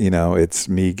shit. It's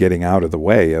me getting out of the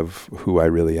way of who I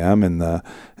really am and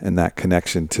that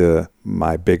connection to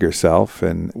my bigger self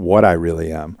and what I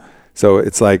really am. So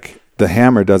it's like the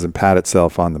hammer doesn't pat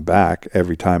itself on the back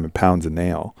every time it pounds a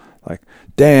nail. Like,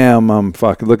 damn,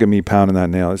 fucking look at me pounding that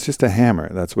nail. It's just a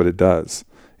hammer. That's what it does.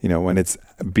 When it's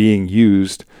being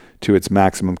used to its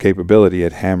maximum capability,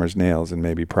 it hammers nails and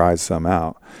maybe pries some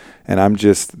out. And I'm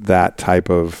just that type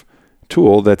of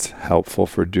tool that's helpful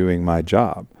for doing my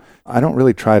job. I don't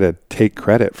really try to take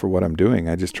credit for what I'm doing.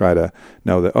 I just try to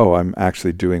know that, I'm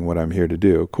actually doing what I'm here to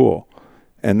do. Cool.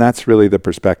 And that's really the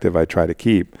perspective I try to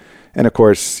keep. And of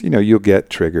course, you'll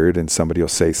get triggered and somebody will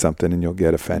say something and you'll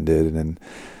get offended.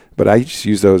 But I just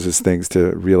use those as things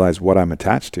to realize what I'm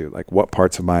attached to, like what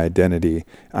parts of my identity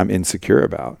I'm insecure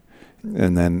about.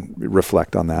 And then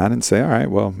reflect on that and say, all right,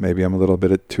 well, maybe I'm a little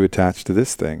bit too attached to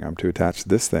this thing. I'm too attached to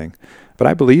this thing. But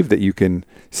I believe that you can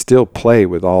still play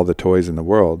with all the toys in the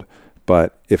world.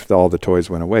 But if all the toys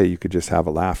went away, you could just have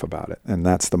a laugh about it. And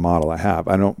that's the model I have.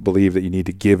 I don't believe that you need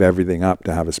to give everything up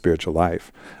to have a spiritual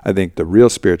life. I think the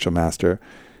real spiritual master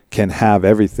can have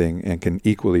everything and can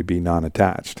equally be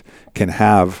non-attached, can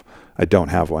have, I don't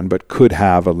have one, but could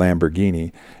have a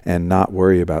Lamborghini and not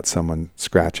worry about someone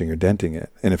scratching or denting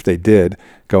it. And if they did,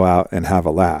 go out and have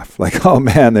a laugh. Like, oh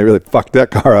man, they really fucked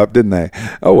that car up, didn't they?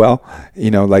 Oh well,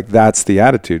 like that's the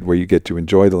attitude where you get to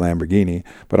enjoy the Lamborghini,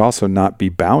 but also not be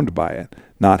bound by it,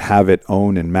 not have it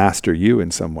own and master you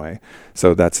in some way.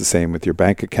 So that's the same with your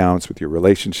bank accounts, with your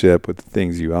relationship, with the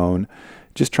things you own.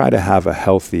 Just try to have a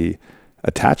healthy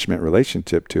attachment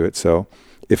relationship to it. So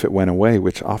if it went away,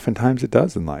 which oftentimes it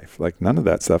does in life, like none of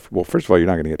that stuff. Well, first of all, you're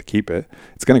not going to get to keep it.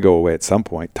 It's going to go away at some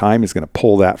point. Time is going to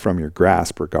pull that from your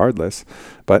grasp regardless.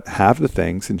 But have the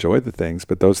things, enjoy the things,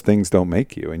 but those things don't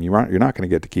make you, and you're not going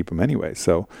to get to keep them anyway.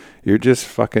 So you're just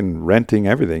fucking renting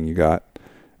everything you got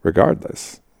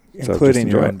regardless. Including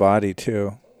your own body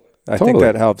too. I think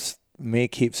that helps me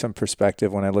keep some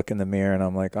perspective when I look in the mirror and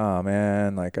I'm like, oh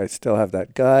man, like I still have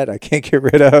that gut I can't get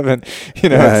rid of. And,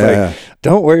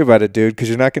 don't worry about it, dude, because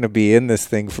you're not going to be in this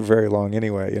thing for very long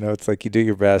anyway. It's like you do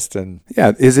your best. And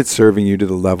is it serving you to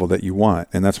the level that you want?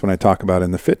 And that's when I talk about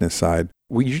in the fitness side.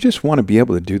 Well, you just want to be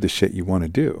able to do the shit you want to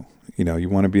do. You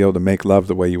want to be able to make love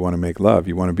the way you want to make love.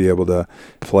 You want to be able to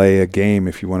play a game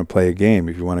if you want to play a game.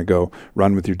 If you want to go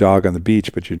run with your dog on the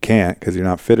beach, but you can't because you're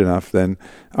not fit enough, then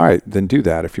all right, then do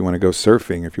that. If you want to go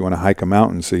surfing, if you want to hike a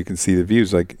mountain so you can see the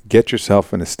views, like get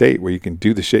yourself in a state where you can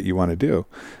do the shit you want to do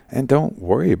and don't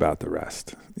worry about the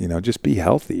rest. Just be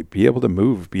healthy, be able to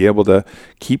move, be able to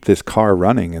keep this car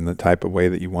running in the type of way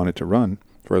that you want it to run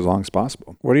for as long as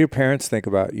possible. What do your parents think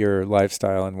about your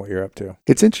lifestyle and what you're up to?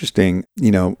 It's interesting.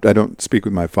 I don't speak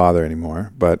with my father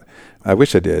anymore, but I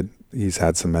wish I did. He's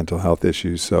had some mental health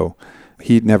issues, so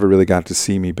he never really got to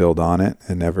see me build on it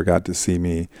and never got to see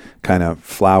me kind of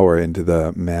flower into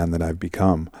the man that I've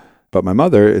become. But my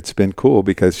mother, it's been cool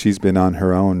because she's been on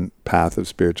her own path of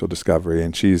spiritual discovery,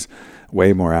 and she's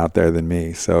way more out there than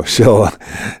me. So she'll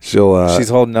she's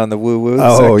holding on the woo-woo.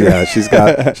 Oh yeah. She's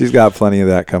got plenty of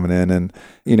that coming in. And,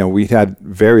 we had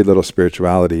very little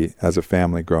spirituality as a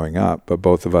family growing up, but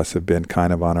both of us have been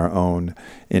kind of on our own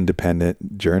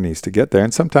independent journeys to get there.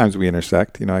 And sometimes we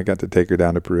intersect. I got to take her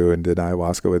down to Peru and did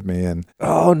ayahuasca with me. And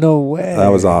oh, no way. That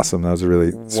was awesome. That was a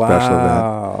really special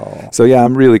event. So yeah,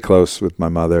 I'm really close with my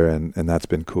mother, and that's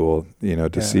been cool,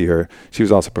 to see her. She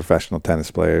was also a professional tennis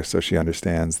player, so she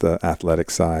understands the athletic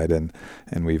side, and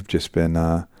we've just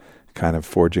been kind of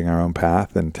forging our own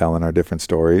path and telling our different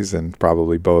stories, and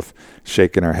probably both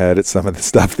shaking our head at some of the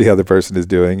stuff the other person is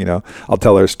doing. I'll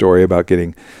tell her a story about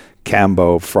getting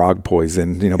Cambo frog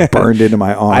poison, burned into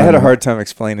my arm. I had a hard time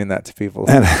explaining that to people.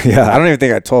 And, I don't even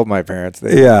think I told my parents.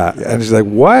 And she's like,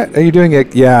 "What are you doing?"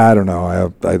 Yeah, I don't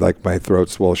know. I like my throat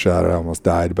swole shut. I almost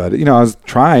died, but I was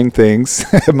trying things,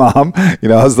 Mom. I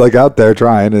was like out there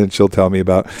trying, and she'll tell me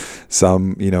about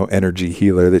some energy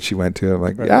healer that she went to. I'm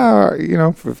like, right.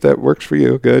 If that works for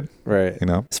you, good. Right.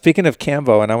 Speaking of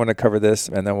Cambo, and I want to cover this,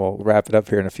 and then we'll wrap it up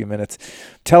here in a few minutes.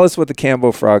 Tell us what the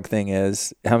Cambo frog thing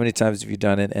is. How many times have you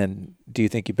done it, and do you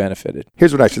think you benefited?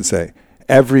 Here's what I should say.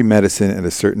 Every medicine at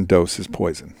a certain dose is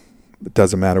poison. It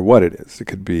doesn't matter what it is. It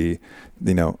could be,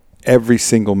 every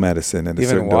single medicine at a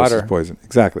certain dose is poison.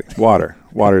 Exactly. Water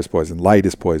is poison. Light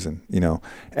is poison.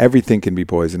 Everything can be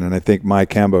poison. And I think my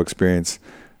Cambo experience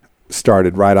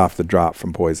started right off the drop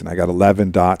from poison. I got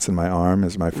 11 dots in my arm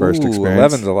as my first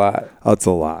experience. 11's a lot. Oh, it's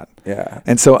a lot. Yeah.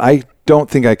 And so I don't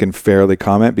think I can fairly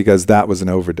comment because that was an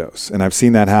overdose. And I've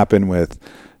seen that happen with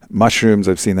mushrooms.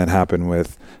 I've seen that happen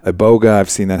with iboga. I've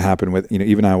seen that happen with,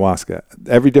 even ayahuasca.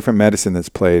 Every different medicine that's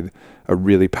played a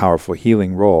really powerful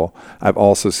healing role, I've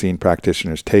also seen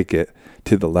practitioners take it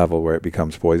to the level where it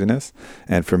becomes poisonous.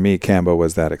 And for me, Cambo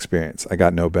was that experience. I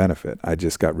got no benefit. I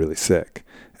just got really sick.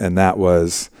 And that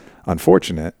was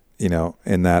unfortunate,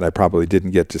 in that I probably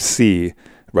didn't get to see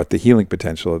what the healing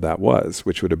potential of that was,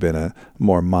 which would have been a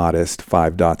more modest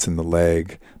 5 dots in the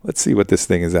leg. Let's see what this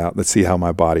thing is out. Let's see how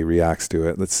my body reacts to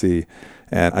it. Let's see.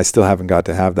 And I still haven't got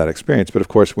to have that experience. But of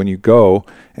course, when you go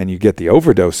and you get the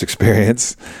overdose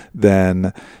experience,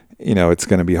 then it's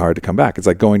going to be hard to come back. It's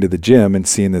like going to the gym and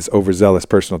seeing this overzealous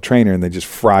personal trainer and they just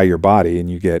fry your body and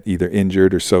you get either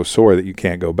injured or so sore that you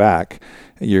can't go back.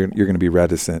 You're going to be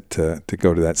reticent to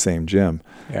go to that same gym.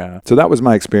 Yeah. So that was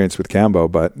my experience with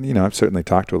Cambo, but I've certainly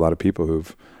talked to a lot of people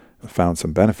who've found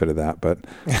some benefit of that, but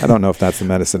I don't know if that's the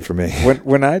medicine for me.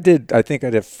 When I think I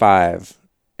did 5,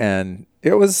 and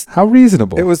it was... How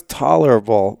reasonable. It was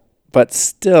tolerable, but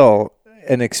still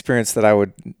an experience that I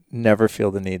would never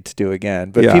feel the need to do again.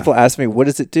 But people ask me, what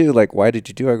does it do? Like, why did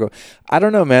you do it? I go, I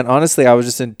don't know, man. Honestly, I was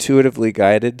just intuitively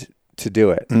guided to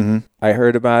do it. Mm-hmm. I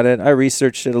heard about it. I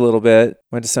researched it a little bit.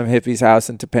 Went to some hippie's house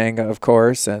in Topanga, of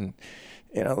course, and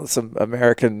some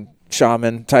American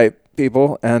shaman type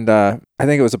people. And I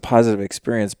think it was a positive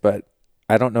experience, but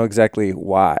I don't know exactly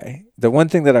why. The one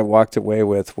thing that I walked away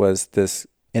with was this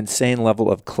insane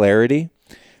level of clarity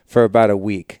for about a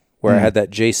week, where I had that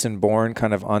Jason Bourne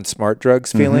kind of on smart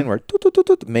drugs feeling, where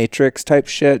Matrix type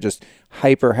shit, just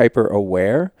hyper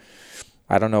aware.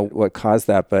 I don't know what caused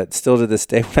that, but still to this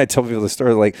day, when I tell people the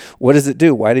story, like, what does it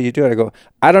do? Why do you do it? I go,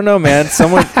 I don't know, man.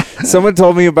 Someone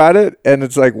told me about it, and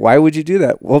it's like, why would you do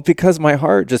that? Well, because my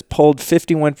heart just pulled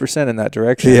 51% in that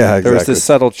direction. Yeah, exactly. There was this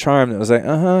subtle charm that was like,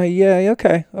 yeah,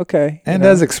 okay. And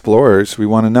as explorers, we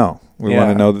want to know. We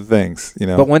want to know the things,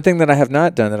 But one thing that I have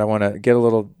not done that I want to get a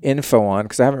little info on,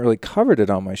 because I haven't really covered it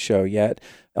on my show yet,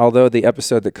 although the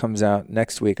episode that comes out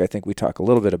next week, I think we talk a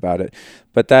little bit about it,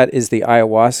 but that is the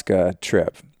ayahuasca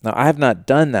trip. Now, I have not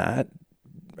done that.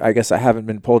 I guess I haven't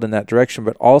been pulled in that direction,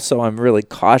 but also I'm really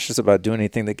cautious about doing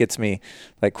anything that gets me,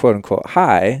 like, quote unquote,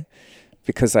 high,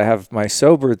 because I have my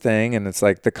sober thing, and it's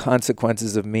like the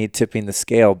consequences of me tipping the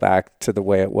scale back to the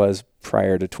way it was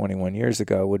prior to 21 years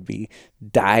ago would be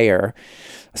dire.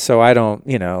 So I don't,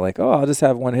 I'll just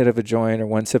have one hit of a joint or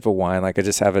one sip of wine. Like, I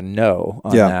just have a no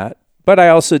on that. But I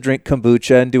also drink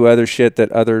kombucha and do other shit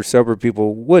that other sober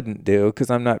people wouldn't do,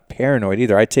 because I'm not paranoid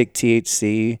either. I take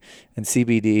THC and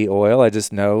CBD oil. I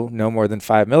just know no more than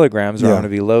 5 milligrams or I'm going to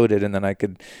be loaded, and then I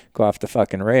could go off the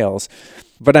fucking rails.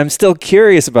 But I'm still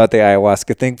curious about the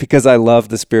ayahuasca thing because I love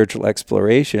the spiritual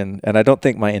exploration. And I don't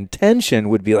think my intention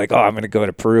would be like, I'm going to go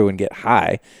to Peru and get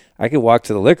high. I could walk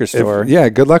to the liquor store.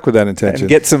 Good luck with that intention. And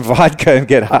get some vodka and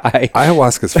get high.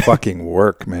 Ayahuasca's fucking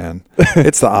work, man.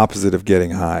 It's the opposite of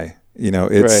getting high.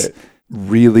 It's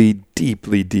really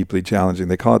deeply, deeply challenging.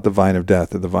 They call it the vine of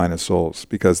death or the vine of souls,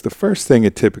 because the first thing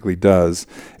it typically does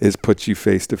is put you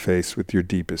face to face with your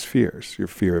deepest fears, your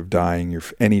fear of dying,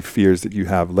 any fears that you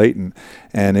have latent.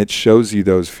 And it shows you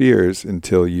those fears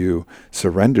until you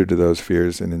surrender to those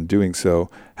fears, and in doing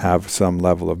so, have some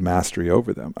level of mastery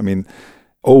over them. I mean,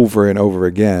 over and over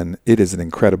again, it is an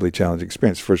incredibly challenging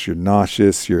experience. First, you're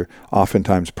nauseous, you're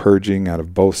oftentimes purging out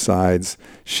of both sides,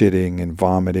 shitting and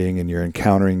vomiting, and you're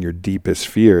encountering your deepest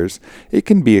fears. It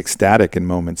can be ecstatic in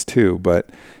moments too, but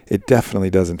it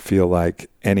definitely doesn't feel like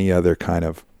any other kind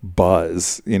of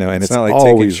buzz, and it's not like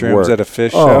always taking shrooms work. at a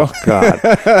fish show. Oh, God.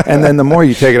 And then the more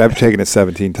you take it, I've taken it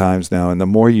 17 times now, and the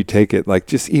more you take it, like,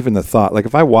 just even the thought, like,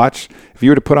 if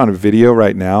you were to put on a video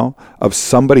right now of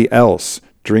somebody else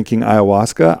drinking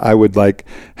ayahuasca, I would like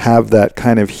have that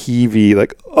kind of heavy,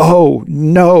 like, oh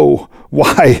no,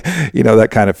 why, that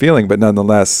kind of feeling. But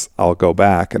nonetheless, I'll go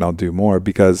back and I'll do more,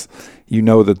 because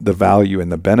that the value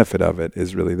and the benefit of it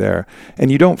is really there.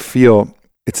 And you don't feel,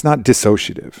 it's not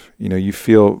dissociative. You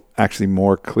feel actually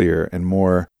more clear and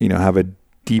more, have a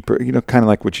deeper, kind of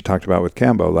like what you talked about with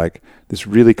Cambo, like this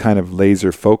really kind of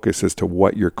laser focus as to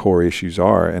what your core issues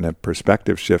are and a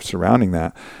perspective shift surrounding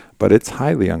that. But it's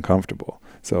highly uncomfortable.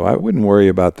 So I wouldn't worry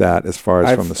about that as far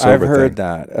as from the sober thing. I've heard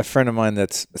that. A friend of mine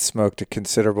that's smoked a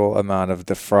considerable amount of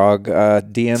the frog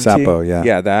DMT. Sapo, yeah.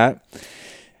 Yeah, that.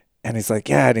 And he's like,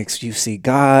 and you see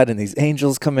God and these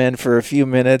angels come in for a few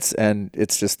minutes, and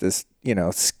it's just this,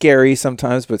 scary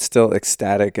sometimes, but still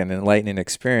ecstatic and enlightening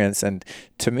experience. And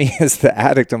to me, as the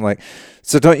addict, I'm like,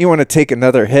 so don't you want to take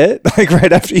another hit? Like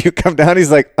right after you come down? He's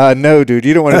like, no, dude,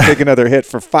 you don't want to take another hit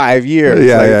for 5 years.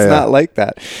 It's not like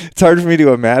that. It's hard for me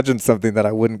to imagine something that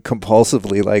I wouldn't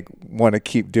compulsively want to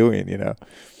keep doing,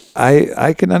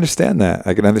 I can understand that.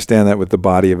 I can understand that with the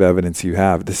body of evidence you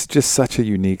have. This is just such a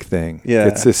unique thing. Yeah.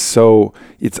 It's just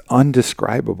it's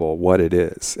undescribable what it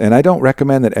is. And I don't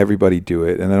recommend that everybody do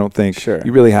it. And I don't think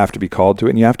you really have to be called to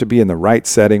it. And you have to be in the right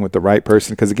setting with the right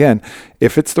person. Because again,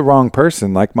 if it's the wrong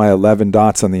person, like my 11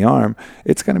 dots on the arm,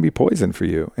 it's going to be poison for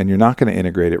you. And you're not going to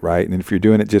integrate it right. And if you're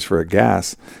doing it just for a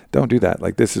gas, don't do that.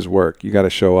 Like, this is work. You got to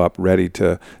show up ready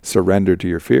to surrender to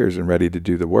your fears and ready to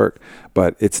do the work.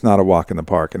 But it's not a walk in the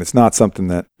park. And it's not something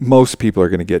that most people are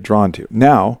going to get drawn to.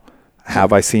 Now,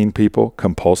 have I seen people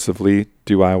compulsively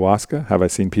do ayahuasca? Have I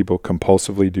seen people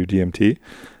compulsively do DMT?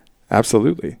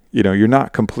 Absolutely. You're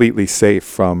not completely safe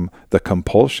from the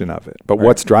compulsion of it. But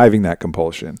what's driving that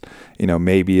compulsion?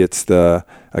 Maybe it's that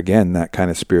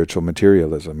kind of spiritual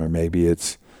materialism, or maybe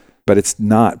but it's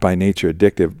not by nature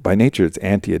addictive. By nature, it's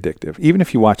anti-addictive. Even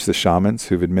if you watch the shamans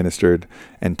who've administered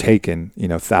and taken,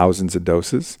 thousands of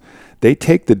doses, they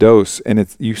take the dose,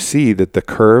 and you see that the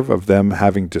curve of them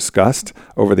having disgust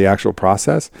over the actual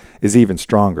process is even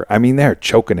stronger. I mean, they're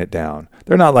choking it down.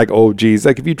 They're not like, oh, geez,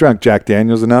 like if you drank Jack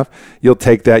Daniels enough, you'll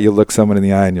take that, you'll look someone in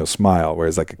the eye and you'll smile.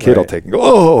 Whereas like a kid will take and go,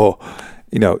 oh,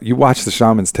 you watch the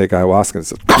shamans take ayahuasca and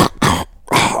it's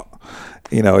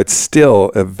it's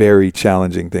still a very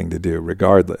challenging thing to do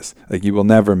regardless. Like, you will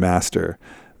never master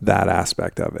that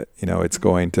aspect of it. It's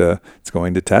going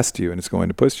to test you, and it's going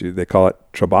to push you. They call it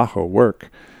trabajo, work,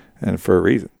 and for a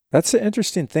reason. That's the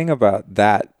interesting thing about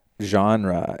that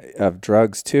genre of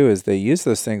drugs too, is they use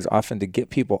those things often to get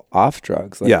people off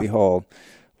drugs. Like, behold,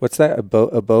 what's that?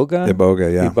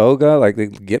 Iboga, yeah. Iboga, like they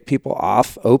get people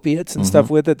off opiates and stuff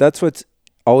with it. That's what's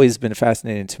always been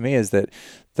fascinating to me, is that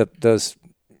those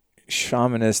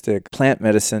shamanistic plant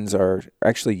medicines are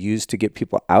actually used to get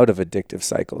people out of addictive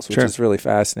cycles, which is really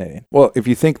fascinating. Well, if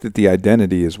you think that the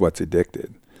identity is what's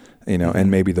addicted, and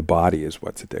maybe the body is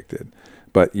what's addicted,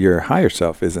 but your higher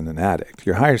self isn't an addict.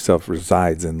 Your higher self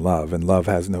resides in love, and love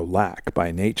has no lack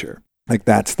by nature. Like,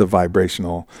 that's the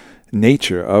vibrational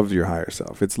nature of your higher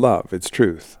self. It's love, it's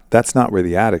truth. That's not where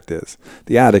the addict is.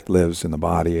 The addict lives in the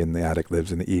body, and the addict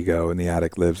lives in the ego, and the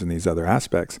addict lives in these other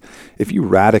aspects. If you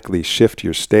radically shift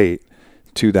your state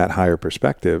to that higher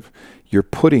perspective, you're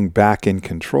putting back in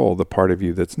control the part of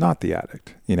you that's not the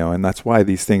addict, and that's why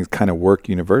these things kind of work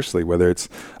universally, whether it's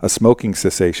a smoking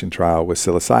cessation trial with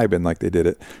psilocybin like they did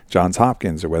at Johns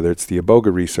Hopkins, or whether it's the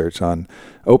Iboga research on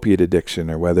opiate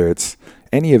addiction, or whether it's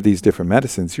any of these different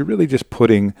medicines. You're really just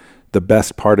putting the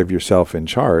best part of yourself in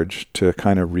charge to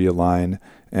kind of realign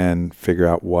and figure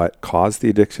out what caused the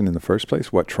addiction in the first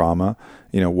place, what trauma,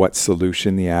 what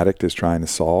solution the addict is trying to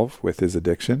solve with his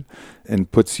addiction,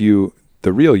 and puts you,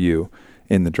 the real you,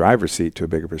 in the driver's seat to a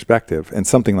bigger perspective. And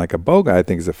something like Iboga, I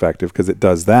think, is effective because it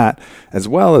does that, as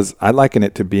well as I liken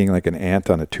it to being like an ant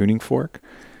on a tuning fork.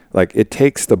 Like, it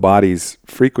takes the body's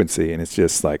frequency and it's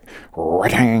just like,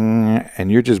 and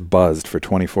you're just buzzed for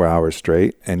 24 hours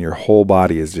straight, and your whole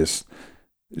body is just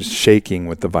shaking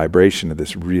with the vibration of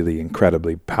this really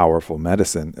incredibly powerful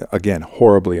medicine. Again,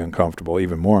 horribly uncomfortable,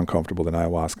 even more uncomfortable than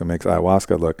ayahuasca. Makes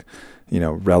ayahuasca look,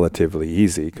 relatively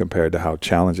easy compared to how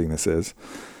challenging this is.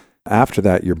 After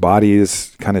that, your body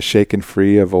is kind of shaken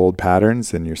free of old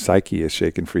patterns, and your psyche is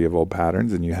shaken free of old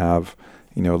patterns, and you have,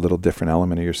 a little different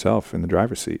element of yourself in the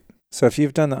driver's seat. So if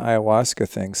you've done the ayahuasca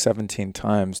thing 17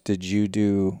 times, did you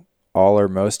do all or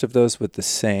most of those with the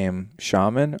same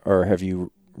shaman, or have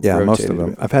you rotated? Most of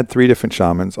them. I've had 3 different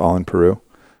shamans, all in Peru,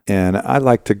 and I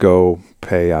like to go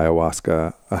pay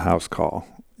ayahuasca a house call,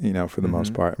 for the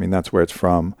most part. I mean, that's where it's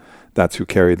from. That's who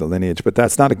carried the lineage, but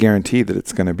that's not a guarantee that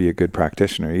it's going to be a good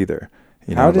practitioner either.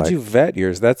 How did you vet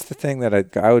yours? That's the thing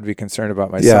that I would be concerned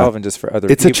about myself and just for other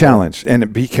people. It's a challenge,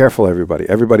 and be careful, everybody.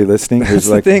 Everybody listening, that's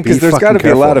the thing, because there's got to be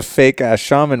a lot of fake ass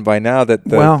shaman by now that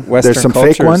Western there's some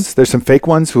cultures... fake ones. There's some fake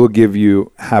ones who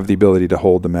will have the ability to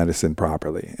hold the medicine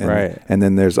properly, and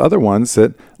then there's other ones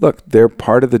that look, they're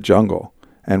part of the jungle.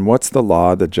 And what's the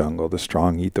law of the jungle? The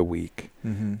strong eat the weak.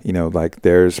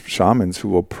 There's shamans who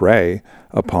will prey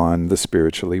upon the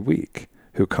spiritually weak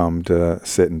who come to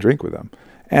sit and drink with them.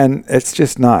 And it's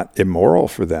just not immoral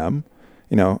for them.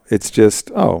 It's just,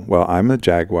 I'm the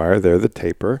jaguar, they're the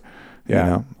tapir.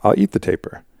 I'll eat the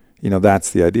tapir. That's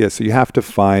the idea. So you have to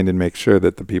find and make sure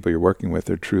that the people you're working with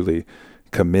are truly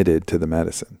committed to the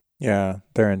medicine. Yeah,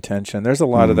 their intention. There's a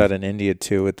lot of that in India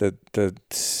too, with the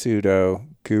pseudo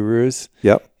gurus.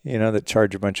 Yep. That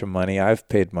charge a bunch of money. I've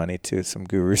paid money to some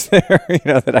gurus there,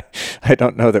 that I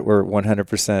don't know that we're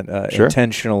 100%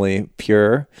 intentionally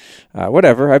pure.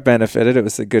 Whatever, I benefited. It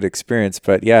was a good experience.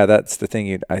 But yeah, that's the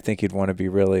thing. I think you'd want to be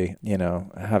really,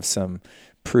 have some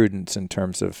prudence in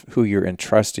terms of who you're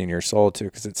entrusting your soul to,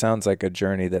 because it sounds like a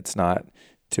journey that's not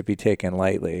to be taken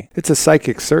lightly. It's a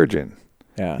psychic surgeon.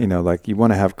 Yeah. You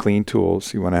want to have clean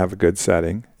tools, you want to have a good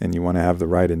setting, and you want to have the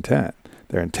right intent.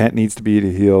 Their intent needs to be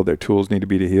to heal, their tools need to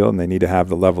be to heal, and they need to have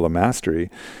the level of mastery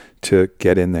to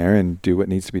get in there and do what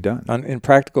needs to be done. In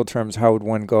practical terms, how would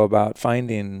one go about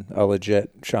finding a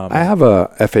legit shaman? I have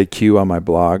a FAQ on my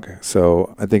blog.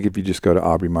 So I think if you just go to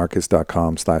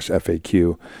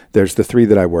aubreymarcus.com/FAQ, there's the 3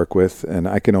 that I work with, and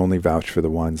I can only vouch for the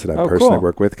ones that I personally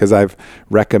work with, because I've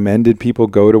recommended people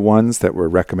go to ones that were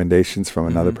recommendations from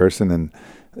another person, and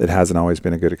it hasn't always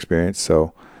been a good experience.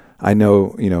 So I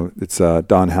know, it's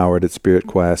Don Howard at Spirit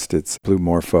Quest, it's Blue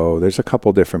Morpho. There's a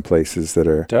couple different places that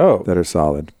are dope, that are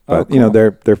solid. But,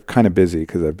 they're kind of busy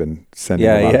because I've been sending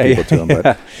a lot of people to them.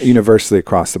 But universally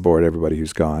across the board, everybody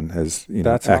who's gone has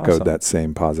echoed that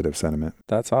same positive sentiment.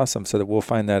 That's awesome. So that we'll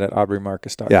find that at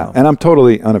aubreymarcus.com. Yeah, and I'm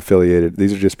totally unaffiliated.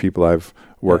 These are just people I've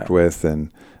worked with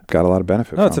and got a lot of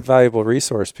benefit from. It's a valuable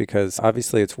resource because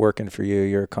obviously it's working for you.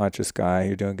 You're a conscious guy.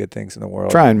 You're doing good things in the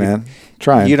world. Trying, man.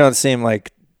 Trying. You don't seem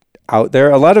like out there.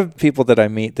 A lot of people that I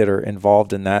meet that are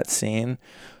involved in that scene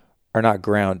are not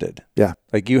grounded. Yeah.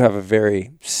 Like you have a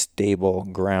very stable,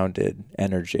 grounded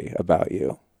energy about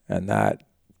you. And that,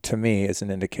 to me, is an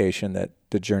indication that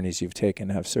the journeys you've taken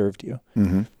have served you.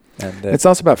 Mm-hmm. And it's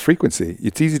also about frequency.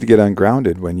 It's easy to get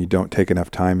ungrounded when you don't take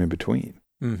enough time in between.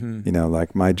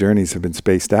 Mm-hmm. My journeys have been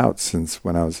spaced out since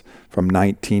when I was from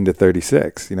 19 to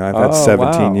 36. I've had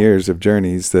 17 years of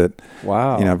journeys that,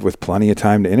 with plenty of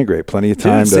time to integrate, plenty of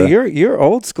time So you're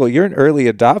old school. You're an early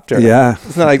adopter. Yeah.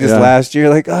 It's not like this last year,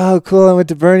 like, oh, cool, I went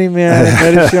to Burning Man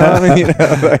and met a shaman.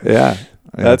 Yeah.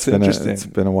 That's interesting. It's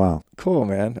been a while. Cool,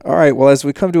 man. All right. Well, as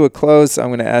we come to a close, I'm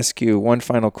going to ask you one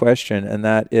final question, and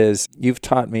that is, you've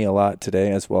taught me a lot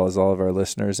today, as well as all of our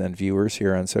listeners and viewers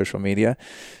here on social media.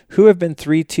 Who have been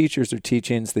 3 teachers or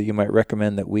teachings that you might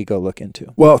recommend that we go look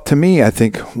into? Well, to me, I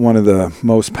think one of the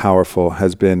most powerful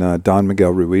has been Don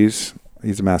Miguel Ruiz.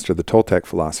 He's a master of the Toltec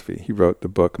philosophy. He wrote the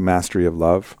book Mastery of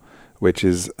Love, which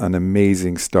is an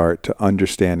amazing start to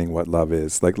understanding what love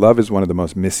is. Like, love is one of the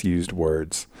most misused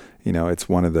words. It's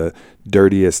one of the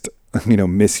dirtiest,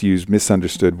 misused,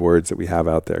 misunderstood words that we have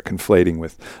out there, conflating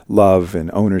with love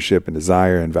and ownership and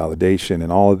desire and validation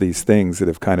and all of these things that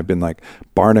have kind of been like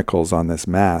barnacles on this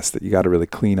mask that you got to really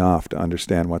clean off to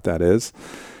understand what that is.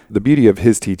 The beauty of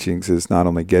his teachings is not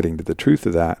only getting to the truth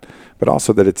of that, but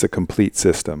also that it's a complete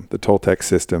system. The Toltec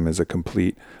system is a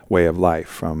complete way of life,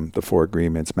 from the 4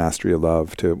 agreements, Mastery of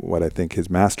Love, to what I think his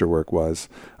masterwork was,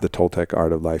 The Toltec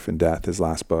Art of Life and Death, his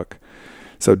last book.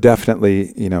 So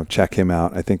definitely, check him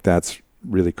out. I think that's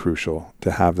really crucial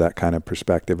to have that kind of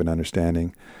perspective and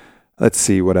understanding. Let's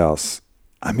see, what else?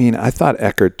 I thought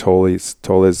Eckhart Tolle's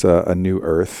A New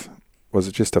Earth was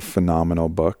just a phenomenal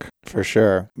book. For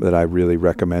sure. That I really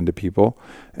recommend to people.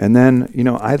 And then,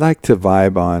 I like to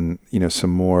vibe on, some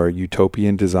more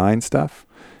utopian design stuff.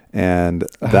 And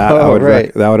that I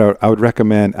would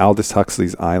recommend Aldous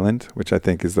Huxley's Island, which I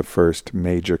think is the first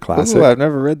major classic. Ooh, I've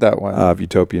never read that one. Of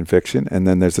utopian fiction. And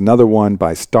then there's another one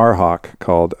by Starhawk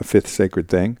called A Fifth Sacred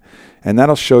Thing. And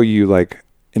that'll show you, like,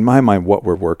 in my mind, what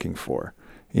we're working for.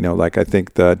 I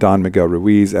think the Don Miguel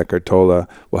Ruiz, Eckhart Tolle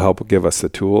will help give us the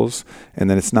tools. And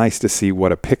then it's nice to see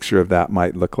what a picture of that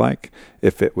might look like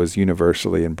if it was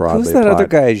universally and broadly Who's that applied. other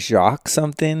guy, Jacques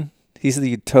something? He's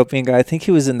the utopian guy. I think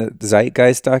he was in the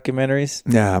Zeitgeist documentaries.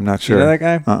 Yeah, I'm not sure. You know that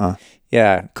guy? Uh-uh.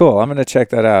 Yeah, cool. I'm going to check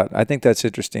that out. I think that's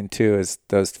interesting, too, is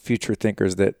those future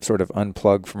thinkers that sort of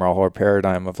unplug from our whole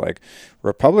paradigm of, like,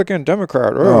 Republican,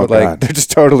 Democrat. They're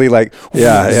just totally, like,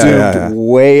 zoomed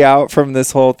way out from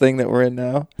this whole thing that we're in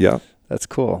now. Yeah. That's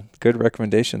cool. Good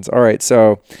recommendations. All right,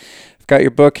 so I've got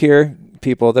your book here.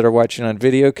 People that are watching on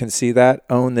video can see that.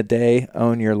 Own the Day,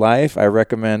 Own Your Life. I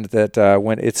recommend that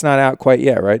when it's not out quite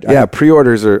yet, right? Yeah,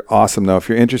 pre-orders are awesome, though. If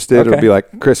you're interested, it'll be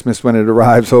like Christmas when it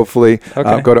arrives, hopefully.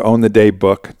 Go to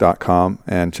ownthedaybook.com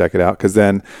and check it out, because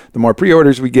then the more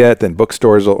pre-orders we get, then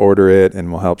bookstores will order it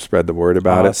and we'll help spread the word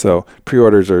about it. So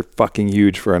pre-orders are fucking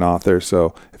huge for an author.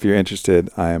 So if you're interested,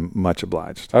 I am much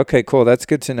obliged. Okay, cool. That's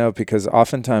good to know, because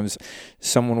oftentimes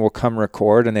someone will come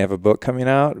record and they have a book coming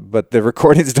out, but the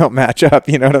recordings don't match up.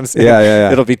 You know what I'm saying?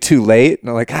 Yeah. It'll be too late. And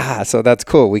I'm like, so that's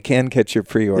cool. We can catch your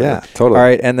pre-order. Yeah, totally. All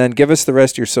right. And then give us the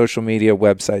rest of your social media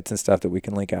websites and stuff that we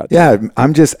can link out to. Yeah,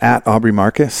 I'm just at Aubrey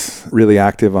Marcus, really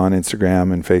active on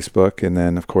Instagram and Facebook. And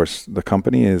then, of course, the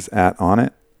company is at Onnit,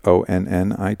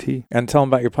 ONNIT. And tell them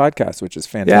about your podcast, which is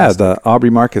fantastic. Yeah, the Aubrey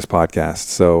Marcus podcast.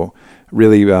 So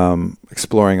really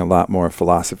exploring a lot more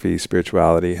philosophy,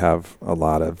 spirituality, have a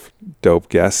lot of dope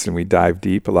guests, and we dive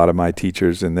deep. A lot of my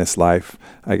teachers in this life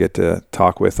I get to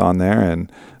talk with on there and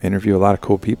interview a lot of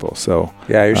cool people. So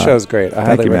yeah, your show's great. I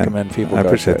highly recommend man. people I go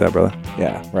appreciate to that, brother.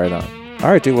 Yeah, right on. All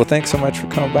right, dude. Well, thanks so much for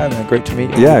coming by, man. Great to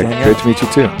meet you. Yeah, great to meet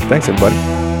you too. Thanks, everybody.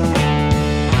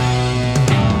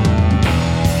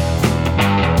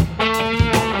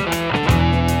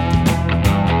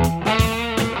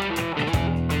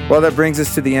 Well, that brings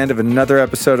us to the end of another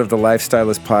episode of the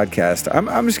Lifestylist Podcast.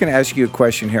 I'm just going to ask you a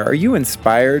question here. Are you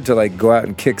inspired to go out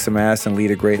and kick some ass and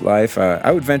lead a great life?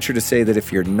 I would venture to say that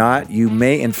if you're not, you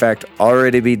may in fact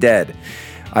already be dead.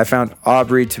 I found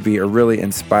Aubrey to be a really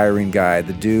inspiring guy.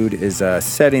 The dude is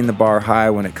setting the bar high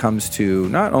when it comes to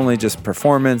not only just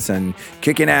performance and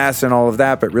kicking ass and all of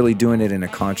that, but really doing it in a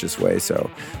conscious way.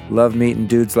 So love meeting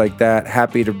dudes like that.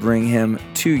 Happy to bring him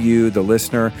to you, the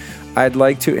listener. I'd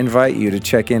like to invite you to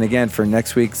check in again for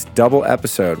next week's double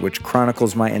episode, which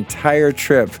chronicles my entire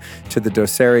trip to the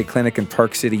Docere Clinic in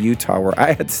Park City, Utah, where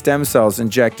I had stem cells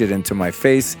injected into my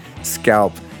face,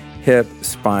 scalp, hip,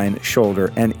 spine,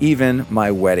 shoulder, and even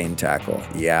my wedding tackle.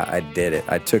 Yeah, I did it.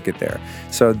 I took it there.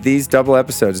 So these double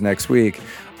episodes next week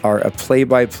are a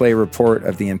play-by-play report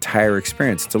of the entire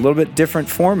experience. It's a little bit different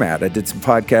format. I did some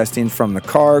podcasting from the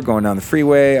car, going down the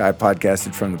freeway. I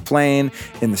podcasted from the plane,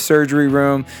 in the surgery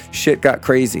room. Shit got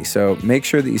crazy. So make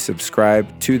sure that you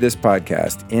subscribe to this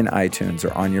podcast in iTunes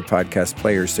or on your podcast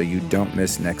player so you don't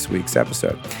miss next week's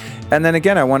episode. And then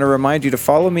again, I want to remind you to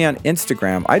follow me on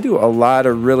Instagram. I do a lot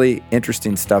of really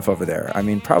interesting stuff over there. I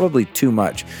mean, probably too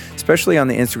much, especially on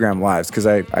the Instagram lives, because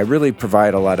I really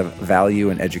provide a lot of value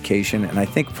and education, and I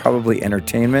think probably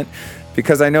entertainment,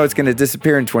 because I know it's going to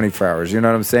disappear in 24 hours. You know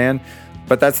what I'm saying?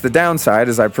 But that's the downside,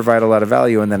 is I provide a lot of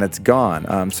value and then it's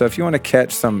gone. So if you want to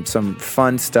catch some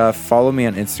fun stuff, follow me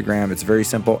on Instagram. It's very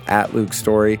simple,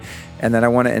 @LukeStory. And then I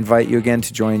want to invite you again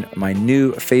to join my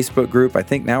new Facebook group. I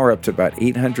think now we're up to about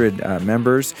 800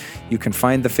 members. You can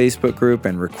find the Facebook group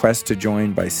and request to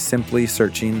join by simply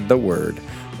searching the word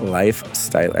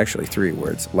Lifestyle, actually 3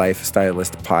 words, Life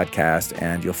Stylist Podcast,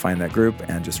 and you'll find that group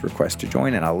and just request to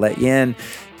join and I'll let you in.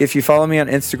 If you follow me on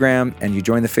Instagram and you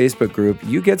join the Facebook group,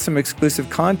 you get some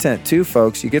exclusive content too,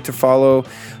 folks. You get to follow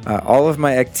all of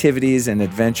my activities and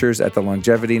adventures at the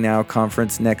Longevity Now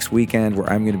conference next weekend,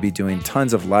 where I'm going to be doing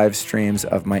tons of live streams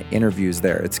of my interviews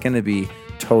there. It's going to be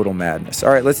total madness. All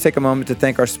right, let's take a moment to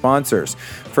thank our sponsors.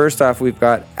 First off, we've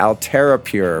got Altera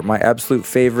Pure, my absolute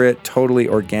favorite, totally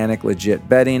organic, legit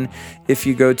bedding. If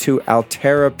you go to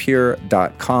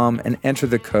alterapure.com and enter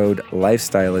the code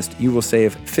LifeStylist, you will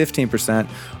save 15%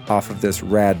 off of this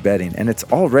rad bedding. And it's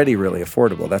already really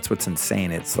affordable. That's what's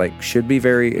insane. It's like, should be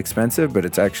very expensive, but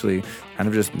it's actually kind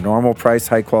of just normal price,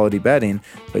 high quality bedding.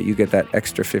 But you get that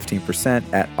extra 15%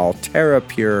 at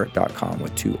alterapure.com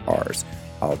with 2 R's.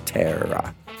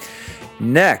 Altera.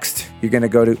 Next, you're going to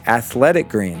go to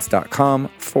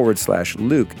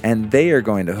athleticgreens.com/Luke, and they are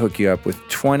going to hook you up with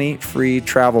 20 free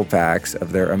travel packs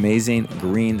of their amazing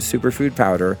green superfood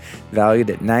powder, valued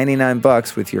at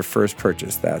 $99 with your first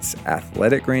purchase. That's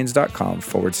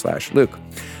athleticgreens.com/Luke.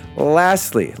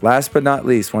 Lastly, last but not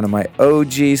least, one of my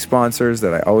OG sponsors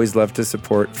that I always love to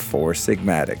support, Four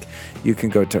Sigmatic. You can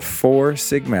go to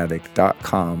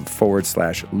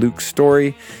foursigmatic.com/Luke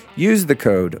Story, use the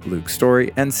code Luke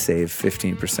Story, and save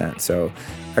 15%. So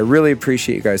I really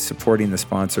appreciate you guys supporting the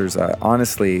sponsors.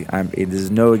 Honestly, it is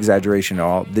no exaggeration at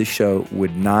all. This show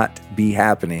would not be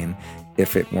happening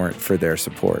if it weren't for their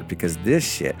support, because this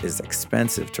shit is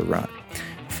expensive to run.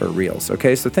 For reals.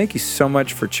 Okay, so thank you so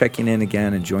much for checking in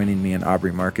again and joining me and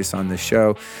Aubrey Marcus on this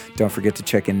show. Don't forget to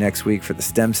check in next week for the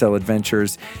stem cell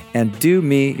adventures, and do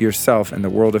me, yourself, and the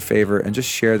world a favor and just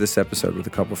share this episode with a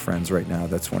couple friends right now.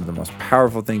 That's one of the most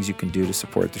powerful things you can do to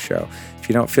support the show. If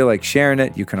you don't feel like sharing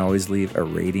it, you can always leave a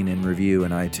rating and review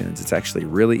in iTunes. It's actually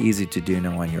really easy to do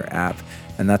now on your app,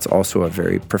 and that's also a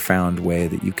very profound way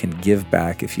that you can give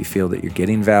back if you feel that you're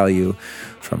getting value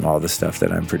from all the stuff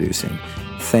that I'm producing.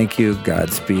 Thank you.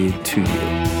 Godspeed to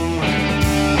you.